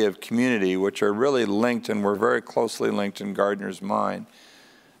the idea of community, which are really linked, and were very closely linked in Gardner's mind.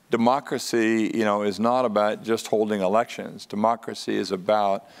 Democracy, is not about just holding elections. Democracy is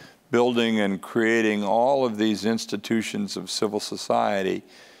about building and creating all of these institutions of civil society,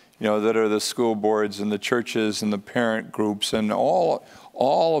 that are the school boards and the churches and the parent groups and all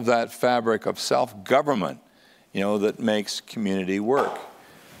of that fabric of self-government, that makes community work.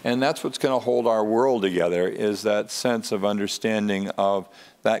 And that's what's going to hold our world together, is that sense of understanding of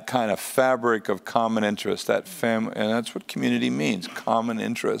that kind of fabric of common interest, and that's what community means, common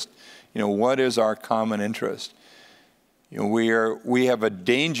interest. What is our common interest? We have a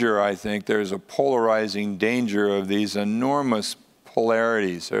danger, I think, there's a polarizing danger of these enormous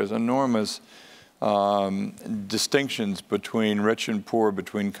polarities. There's enormous distinctions between rich and poor,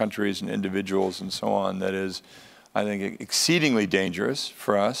 between countries and individuals and so on, that is, I think, exceedingly dangerous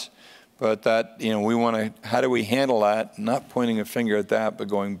for us. But that, we want to, how do we handle that? Not pointing a finger at that, but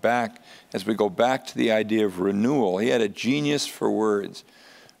going back, as we go back to the idea of renewal. He had a genius for words.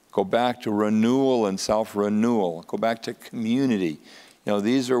 Go back to renewal and self-renewal. Go back to community.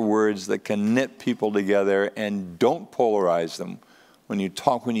 These are words that can knit people together and don't polarize them. When you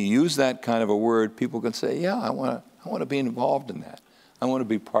use that kind of a word, people can say, yeah, I want to be involved in that. I want to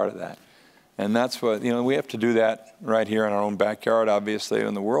be part of that. And that's what, we have to do that right here in our own backyard, obviously,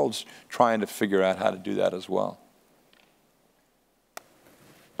 and the world's trying to figure out how to do that as well.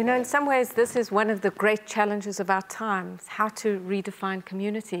 In some ways, this is one of the great challenges of our times, how to redefine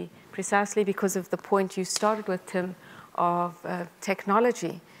community, precisely because of the point you started with, Tim, of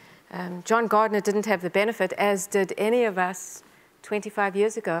technology. John Gardner didn't have the benefit, as did any of us 25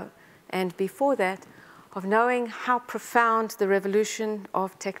 years ago and before that, of knowing how profound the revolution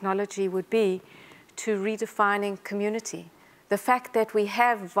of technology would be to redefining community. The fact that we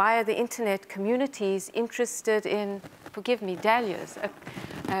have, via the internet, communities interested in, forgive me, dahlias,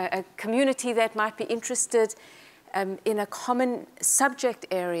 a community that might be interested in a common subject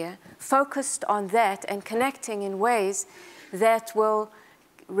area, focused on that and connecting in ways that will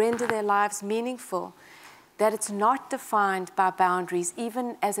render their lives meaningful. That it's not defined by boundaries,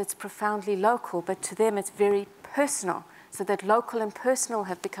 even as it's profoundly local, but to them it's very personal, so that local and personal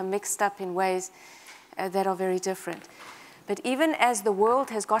have become mixed up in ways that are very different. But even as the world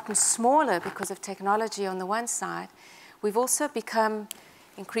has gotten smaller because of technology on the one side, we've also become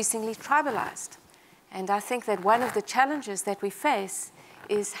increasingly tribalized. And I think that one of the challenges that we face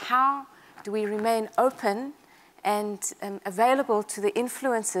is how do we remain open and available to the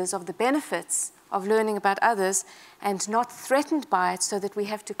influences of the benefits of learning about others and not threatened by it so that we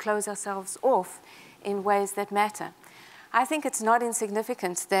have to close ourselves off in ways that matter. I think it's not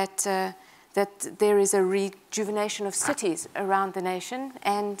insignificant that, that there is a rejuvenation of cities around the nation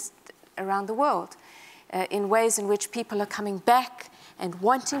and around the world in ways in which people are coming back and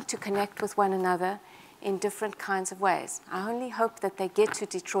wanting to connect with one another in different kinds of ways. I only hope that they get to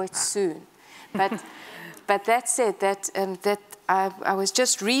Detroit soon. But, but that said, I was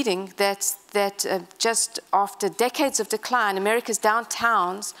just reading that just after decades of decline, America's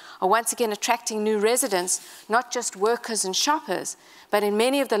downtowns are once again attracting new residents, not just workers and shoppers, but in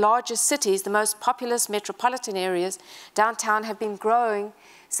many of the largest cities, the most populous metropolitan areas, downtown have been growing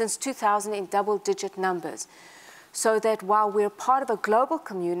since 2000 in double-digit numbers. So that while we're part of a global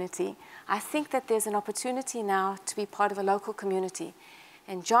community, I think that there's an opportunity now to be part of a local community.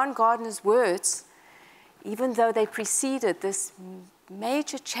 And John Gardner's words, even though they preceded this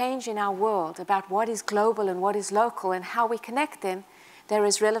major change in our world about what is global and what is local and how we connect them, they're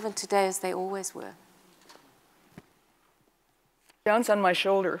as relevant today as they always were. John's on my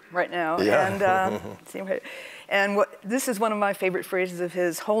shoulder right now. Yeah. And this is one of my favorite phrases of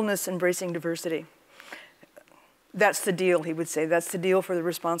his: wholeness, embracing diversity. That's the deal, he would say. That's the deal for the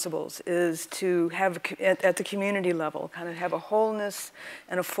responsibles, is to have, at the community level, kind of have a wholeness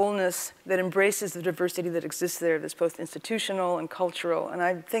and a fullness that embraces the diversity that exists there, that's both institutional and cultural. And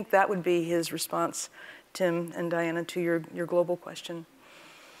I think that would be his response, Tim and Diana, to your global question.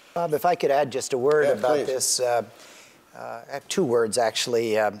 Bob, if I could add just a word about please. this. I have two words,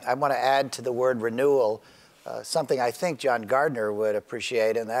 actually. I want to add to the word renewal something I think John Gardner would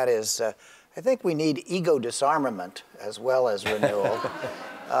appreciate, and that is I think we need ego disarmament as well as renewal.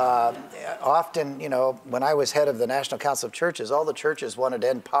 Often, you know, when I was head of the National Council of Churches, all the churches wanted to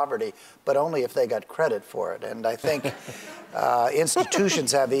end poverty, but only if they got credit for it. And I think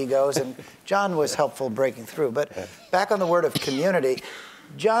institutions have egos, and John was helpful breaking through. But back on the word of community,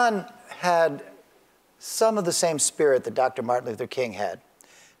 John had some of the same spirit that Dr. Martin Luther King had.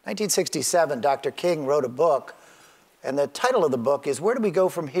 1967, Dr. King wrote a book, and the title of the book is Where Do We Go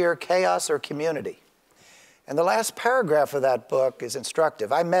From Here, Chaos or Community? And the last paragraph of that book is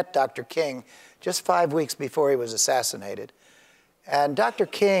instructive. I met Dr. King just 5 weeks before he was assassinated. And Dr.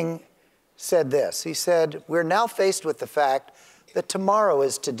 King said this. He said, "We're now faced with the fact that tomorrow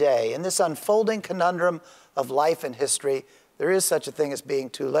is today. In this unfolding conundrum of life and history, there is such a thing as being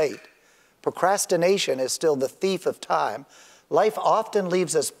too late. Procrastination is still the thief of time. Life often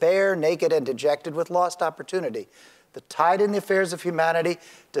leaves us bare, naked, and dejected with lost opportunity. The tide in the affairs of humanity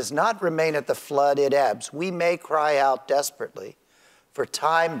does not remain at the flood, it ebbs. We may cry out desperately for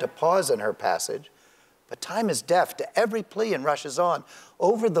time to pause in her passage, but time is deaf to every plea and rushes on.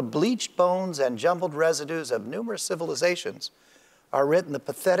 Over the bleached bones and jumbled residues of numerous civilizations are written the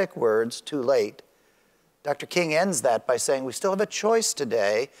pathetic words, too late." Dr. King ends that by saying, we still have a choice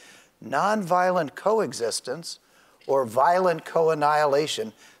today, nonviolent coexistence or violent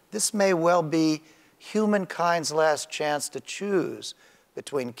co-annihilation. This may well be humankind's last chance to choose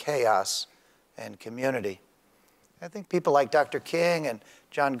between chaos and community. I think people like Dr. King and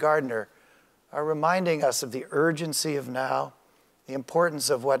John Gardner are reminding us of the urgency of now, the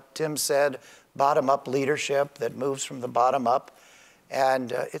importance of what Tim said, bottom-up leadership that moves from the bottom up,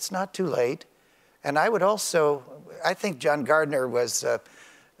 and it's not too late. And I would also, I think John Gardner was a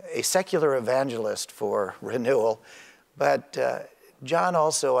secular evangelist for renewal, but John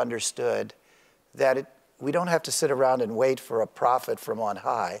also understood that we don't have to sit around and wait for a prophet from on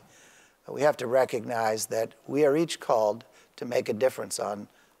high. We have to recognize that we are each called to make a difference on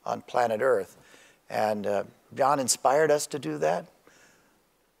planet Earth. And John inspired us to do that.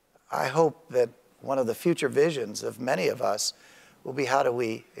 I hope that one of the future visions of many of us will be how do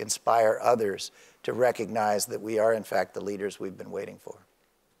we inspire others to recognize that we are, in fact, the leaders we've been waiting for.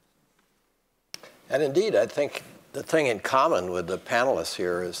 And indeed, I think the thing in common with the panelists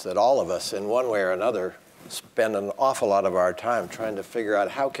here is that all of us, in one way or another, spend an awful lot of our time trying to figure out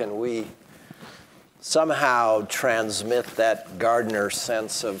how can we somehow transmit that Gardner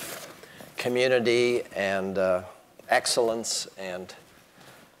sense of community and excellence and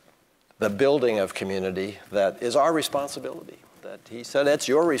the building of community that is our responsibility. That he said, it's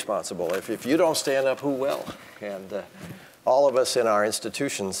your responsibility. If you don't stand up, who will? And all of us in our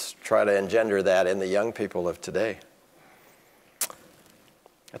institutions try to engender that in the young people of today.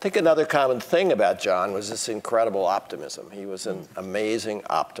 I think another common thing about John was this incredible optimism. He was an amazing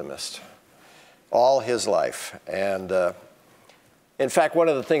optimist all his life. And in fact, one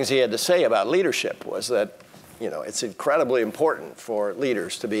of the things he had to say about leadership was that, you know, it's incredibly important for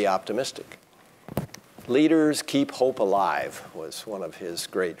leaders to be optimistic. Leaders keep hope alive was one of his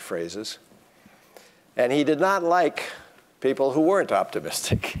great phrases. And he did not like people who weren't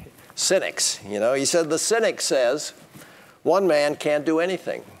optimistic, cynics. You know, he said, the cynic says, one man can't do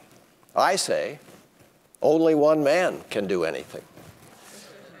anything. I say, only one man can do anything.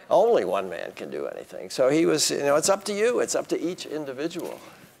 Only one man can do anything. So he was, you know, it's up to you. It's up to each individual.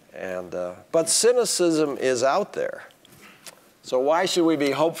 And, but cynicism is out there. So why should we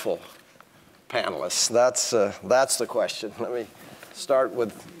be hopeful, panelists? That's the question. Let me start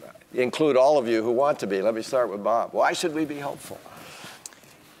with, include all of you who want to be. Let me start with Bob. Why should we be hopeful?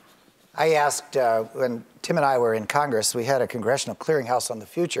 I asked, when Tim and I were in Congress, we had a congressional clearinghouse on the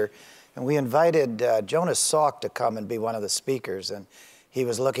future, and we invited Jonas Salk to come and be one of the speakers. And he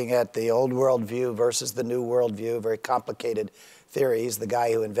was looking at the old world view versus the new world view, very complicated theory. He's the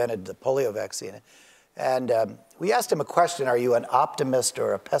guy who invented the polio vaccine. And we asked him a question, are you an optimist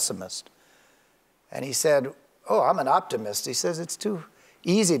or a pessimist? And he said, oh, I'm an optimist. He says, it's too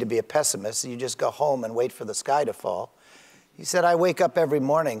easy to be a pessimist. You just go home and wait for the sky to fall. He said, I wake up every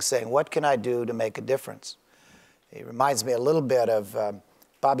morning saying, what can I do to make a difference? He reminds me a little bit of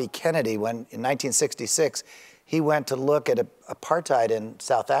Bobby Kennedy when, in 1966, he went to look at apartheid in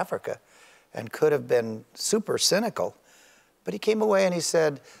South Africa and could have been super cynical. But he came away and he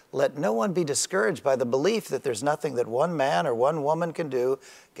said, let no one be discouraged by the belief that there's nothing that one man or one woman can do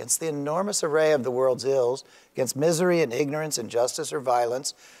against the enormous array of the world's ills, against misery and ignorance, injustice or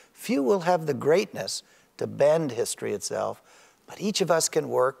violence. Few will have the greatness to bend history itself, but each of us can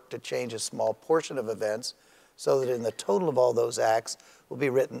work to change a small portion of events so that in the total of all those acts will be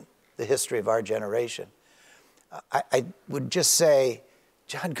written the history of our generation. I would just say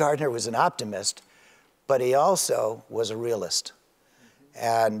John Gardner was an optimist, but he also was a realist.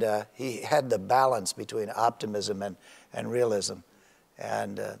 And he had the balance between optimism and realism.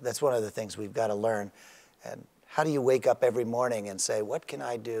 And that's one of the things we've got to learn. And how do you wake up every morning and say, what can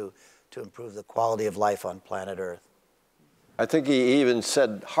I do to improve the quality of life on planet Earth? I think he even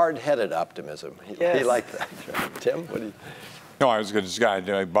said hard-headed optimism. Yes. He liked that. Tim, what do you? No, I was going to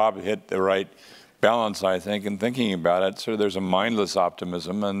say, Bob hit the right balance, I think, in thinking about it. So there's a mindless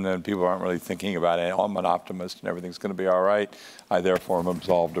optimism, and then people aren't really thinking about it. Oh, I'm an optimist, and everything's going to be all right. I therefore am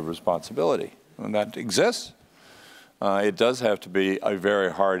absolved of responsibility. And that exists. It does have to be a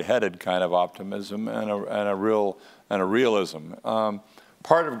very hard-headed kind of optimism and a realism.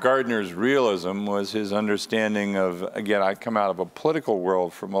 Part of Gardner's realism was his understanding of, again, I come out of a political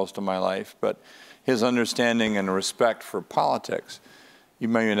world for most of my life, but his understanding and respect for politics. You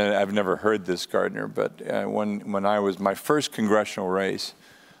may have never heard this, Gardner, but when I was my first congressional race,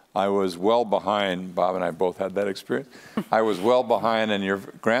 I was well behind. Bob and I both had that experience. I was well behind, and your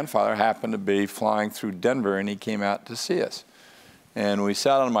grandfather happened to be flying through Denver, and he came out to see us. And we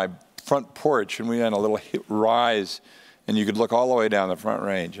sat on my front porch, and we had a little rise, and you could look all the way down the Front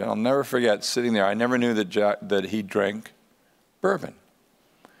Range. And I'll never forget sitting there. I never knew that he drank bourbon.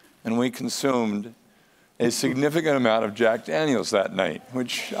 And we consumed a significant amount of Jack Daniels that night,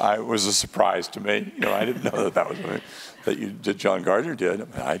 which was a surprise to me. You know, I didn't know that was something that John Gardner did. I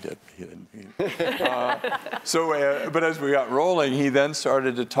mean, I did. He didn't. But as we got rolling, he then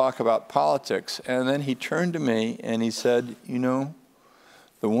started to talk about politics, and then he turned to me and he said, "You know,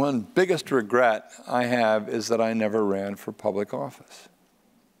 the one biggest regret I have is that I never ran for public office,"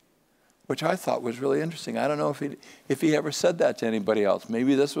 which I thought was really interesting. I don't know if he ever said that to anybody else.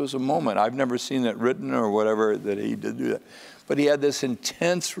 Maybe this was a moment. I've never seen it written or whatever that he did do that. But he had this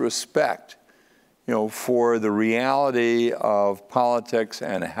intense respect, you know, for the reality of politics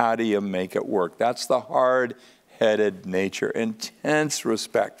and how do you make it work. That's the hard-headed nature, intense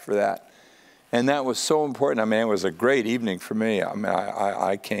respect for that. And that was so important. I mean, it was a great evening for me. I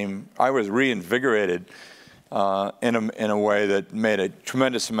mean, I was reinvigorated in a way that made a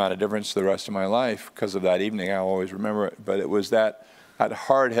tremendous amount of difference to the rest of my life because of that evening. I'll always remember it. But it was that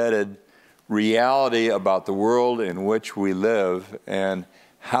hard-headed reality about the world in which we live and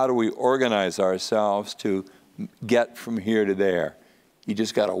how do we organize ourselves to get from here to there. You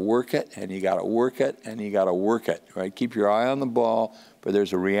just got to work it, and you got to work it, and you got to work it, right? Keep your eye on the ball, but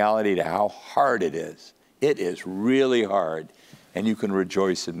there's a reality to how hard it is. It is really hard, and you can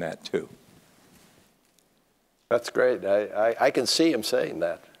rejoice in that too. That's great. I can see him saying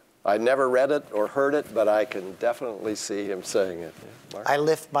that. I never read it or heard it, but I can definitely see him saying it. Yeah, Mark? I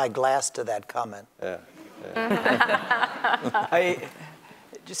lift my glass to that comment. Yeah.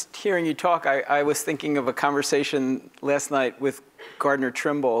 Just hearing you talk, I was thinking of a conversation last night with Gardner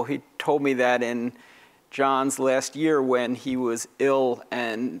Trimble. He told me that in John's last year when he was ill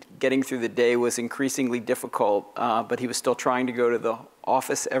and getting through the day was increasingly difficult, but he was still trying to go to the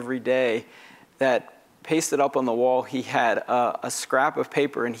office every day, that pasted up on the wall, he had a scrap of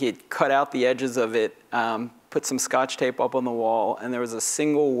paper, and he had cut out the edges of it, put some Scotch tape up on the wall, and there was a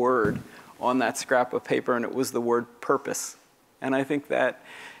single word on that scrap of paper, and it was the word purpose. And I think that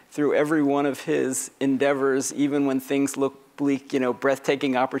through every one of his endeavors, even when things look bleak,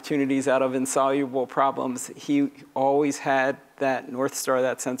 breathtaking opportunities out of insoluble problems, he always had that North Star,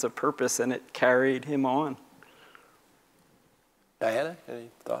 that sense of purpose, and it carried him on. Diana, any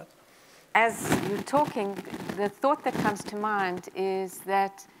thoughts? As you're talking, the thought that comes to mind is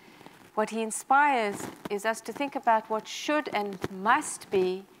that what he inspires is us to think about what should and must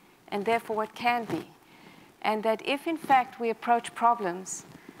be, and therefore what can be. And that if, in fact, we approach problems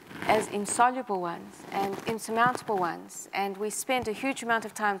as insoluble ones and insurmountable ones, and we spend a huge amount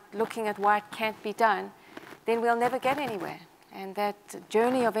of time looking at why it can't be done, then we'll never get anywhere. And that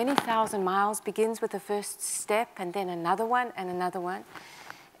journey of any 1,000 miles begins with the first step, and then another one, and another one.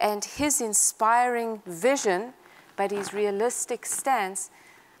 And his inspiring vision, but his realistic stance,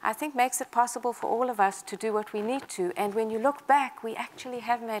 I think makes it possible for all of us to do what we need to. And when you look back, we actually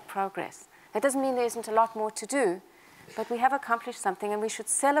have made progress. That doesn't mean there isn't a lot more to do, but we have accomplished something, and we should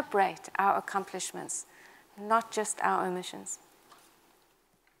celebrate our accomplishments, not just our omissions.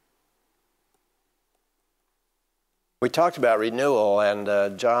 We talked about renewal,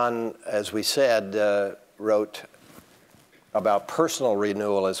 and John, as we said, wrote about personal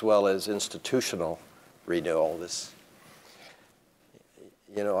renewal as well as institutional renewal.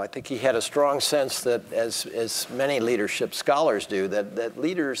 I think he had a strong sense that, as many leadership scholars do, that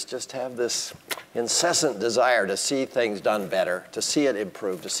leaders just have this incessant desire to see things done better, to see it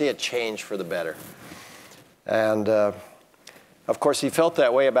improve, to see it change for the better. And, of course, he felt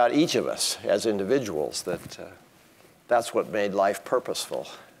that way about each of us as individuals, that's what made life purposeful.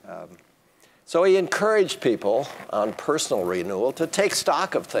 So he encouraged people on personal renewal to take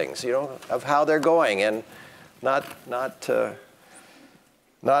stock of things, of how they're going, and not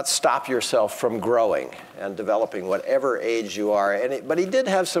stop yourself from growing and developing whatever age you are. But he did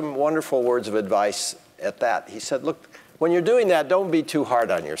have some wonderful words of advice at that. He said, look, when you're doing that, don't be too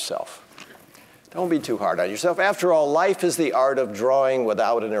hard on yourself. Don't be too hard on yourself. After all, life is the art of drawing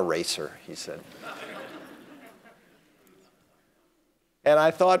without an eraser, he said. And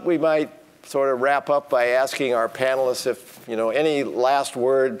I thought we might sort of wrap up by asking our panelists if, any last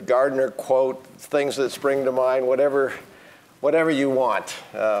word, Gardner quote, things that spring to mind, whatever you want.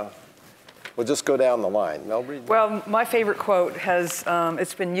 We'll just go down the line. Melbury? Well, my favorite quote has,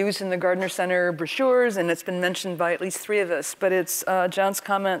 it's been used in the Gardner Center brochures, and it's been mentioned by at least 3 of us, but it's John's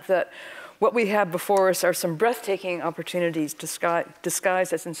comment that what we have before us are some breathtaking opportunities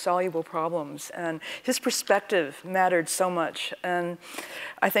disguised as insoluble problems. And his perspective mattered so much. And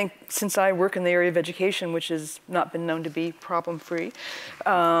I think since I work in the area of education, which has not been known to be problem-free,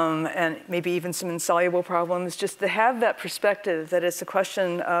 and maybe even some insoluble problems, just to have that perspective that it's a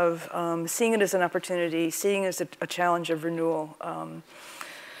question of seeing it as an opportunity, seeing it as a challenge of renewal,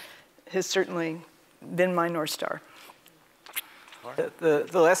 has certainly been my North Star. The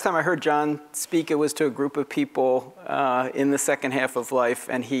last time I heard John speak, it was to a group of people in the second half of life,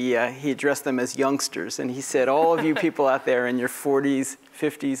 and he addressed them as youngsters. And he said, all of you people out there in your 40s,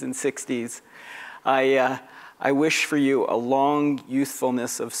 50s, and 60s, I wish for you a long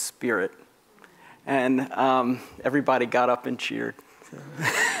youthfulness of spirit. And everybody got up and cheered.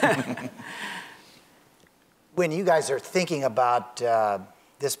 When you guys are thinking about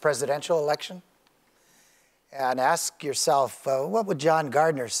this presidential election, and ask yourself, what would John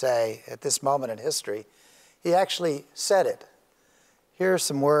Gardner say at this moment in history? He actually said it. Here are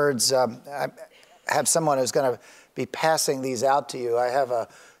some words. I have someone who's going to be passing these out to you. I have a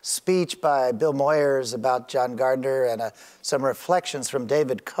speech by Bill Moyers about John Gardner and some reflections from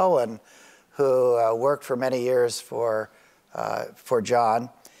David Cohen, who worked for many years for John.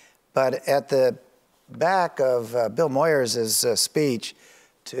 But at the back of Bill Moyers' speech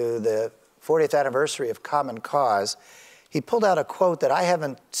to the 40th anniversary of Common Cause, he pulled out a quote that I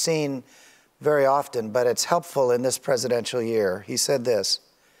haven't seen very often, but it's helpful in this presidential year. He said this: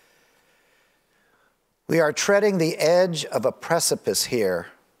 "We are treading the edge of a precipice here.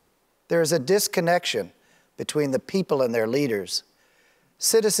 There is a disconnection between the people and their leaders.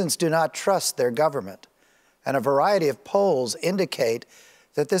 Citizens do not trust their government, and a variety of polls indicate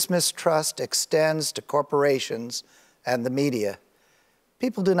that this mistrust extends to corporations and the media.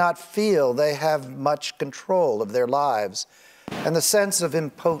 People do not feel they have much control of their lives, and the sense of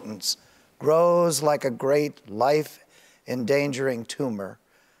impotence grows like a great life-endangering tumor.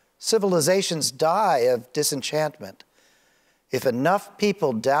 Civilizations die of disenchantment. If enough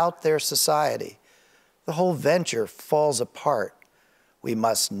people doubt their society, the whole venture falls apart. We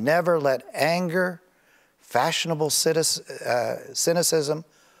must never let anger fashionable cynicism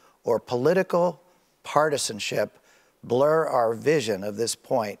or political partisanship blur our vision of this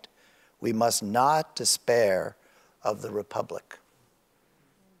point. We must not despair of the Republic.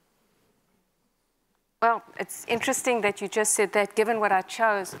 Well, it's interesting that you just said that, given what I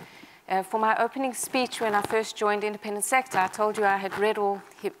chose. For my opening speech when I first joined Independent Sector, I told you I had read all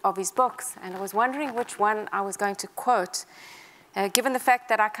of his books, and I was wondering which one I was going to quote. Given the fact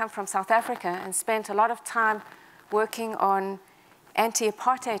that I come from South Africa and spent a lot of time working on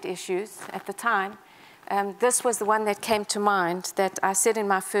anti-apartheid issues at the time, this was the one that came to mind that I said in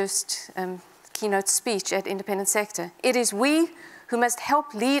my first keynote speech at Independent Sector. It is we who must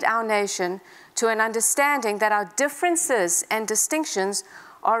help lead our nation to an understanding that our differences and distinctions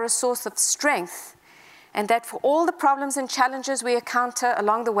are a source of strength, and that for all the problems and challenges we encounter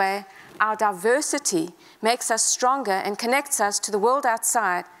along the way, our diversity makes us stronger and connects us to the world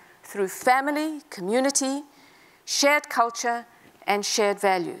outside through family, community, shared culture, and shared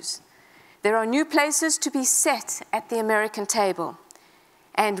values. There are new places to be set at the American table,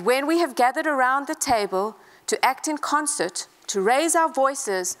 and when we have gathered around the table to act in concert, to raise our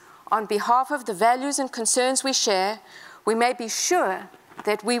voices on behalf of the values and concerns we share, we may be sure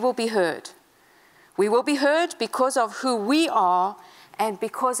that we will be heard. We will be heard because of who we are and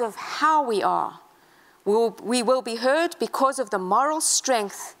because of how we are. We will be heard because of the moral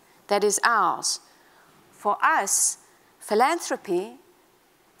strength that is ours. For us, philanthropy,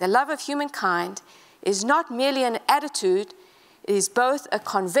 the love of humankind, is not merely an attitude, it is both a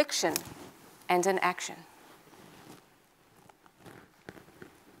conviction and an action.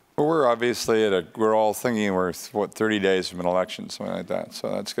 Well, we're obviously we're all thinking we're, what, 30 days from an election, something like that. So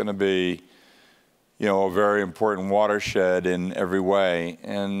that's going to be, you know, a very important watershed in every way.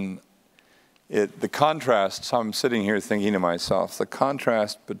 And the contrast, so I'm sitting here thinking to myself, the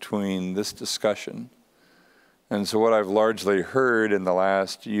contrast between this discussion and so what I've largely heard in the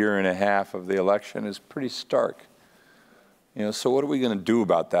last year and a half of the election is pretty stark. You know, so what are we going to do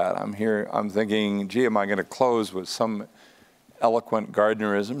about that? I'm thinking, gee, am I going to close with some eloquent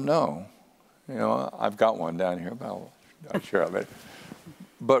Gardnerism? No. You know, I've got one down here, but I'm not sure of it.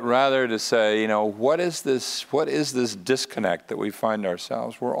 But rather to say, you know, what is this disconnect that we find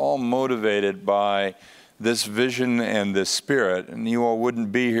ourselves? We're all motivated by this vision and this spirit, and you all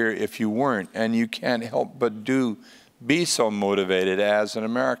wouldn't be here if you weren't, and you can't help but be so motivated as an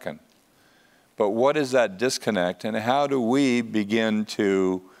American. But what is that disconnect, and how do we begin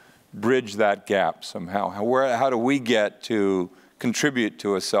to bridge that gap somehow? How do we get to contribute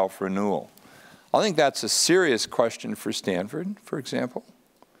to a self-renewal? I think that's a serious question for Stanford, for example.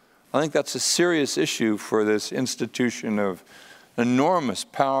 I think that's a serious issue for this institution of enormous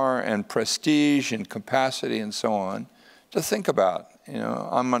power and prestige and capacity and so on to think about. You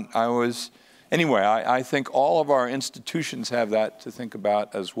know, anyway, I think all of our institutions have that to think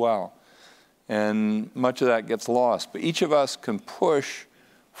about as well. And much of that gets lost. But each of us can push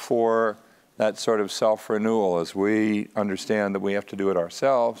for that sort of self-renewal as we understand that we have to do it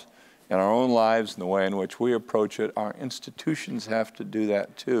ourselves in our own lives and the way in which we approach it. Our institutions have to do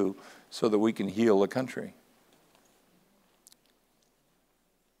that too so that we can heal the country.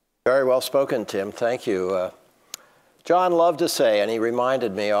 Very well spoken, Tim. Thank you. John loved to say, and he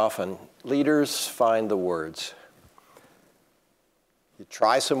reminded me often, leaders find the words. You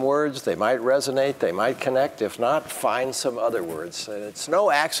try some words, they might resonate, they might connect. If not, find some other words. And it's no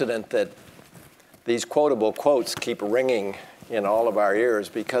accident that these quotable quotes keep ringing in all of our ears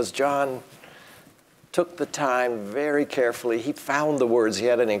because John took the time very carefully. He found the words. He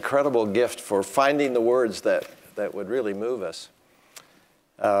had an incredible gift for finding the words that would really move us.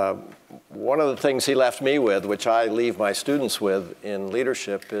 One of the things he left me with, which I leave my students with in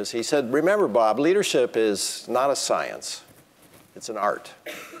leadership, is he said, remember, Bob, leadership is not a science. It's an art.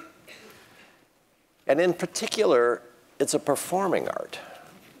 And in particular, it's a performing art.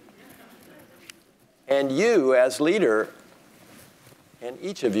 And you as leader, and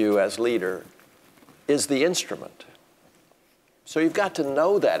each of you as leader, is the instrument. So you've got to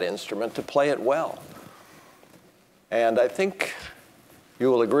know that instrument to play it well. And I think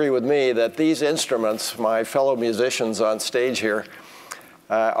you will agree with me that these instruments, my fellow musicians on stage here,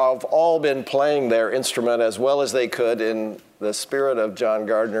 have all been playing their instrument as well as they could in the spirit of John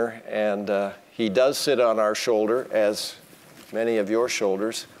Gardner, and he does sit on our shoulder, as many of your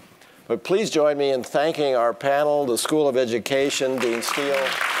shoulders. But please join me in thanking our panel, the School of Education, Dean Steele.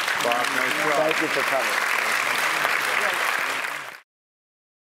 Bob, thank you for coming.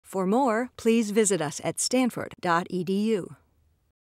 For more, please visit us at stanford.edu.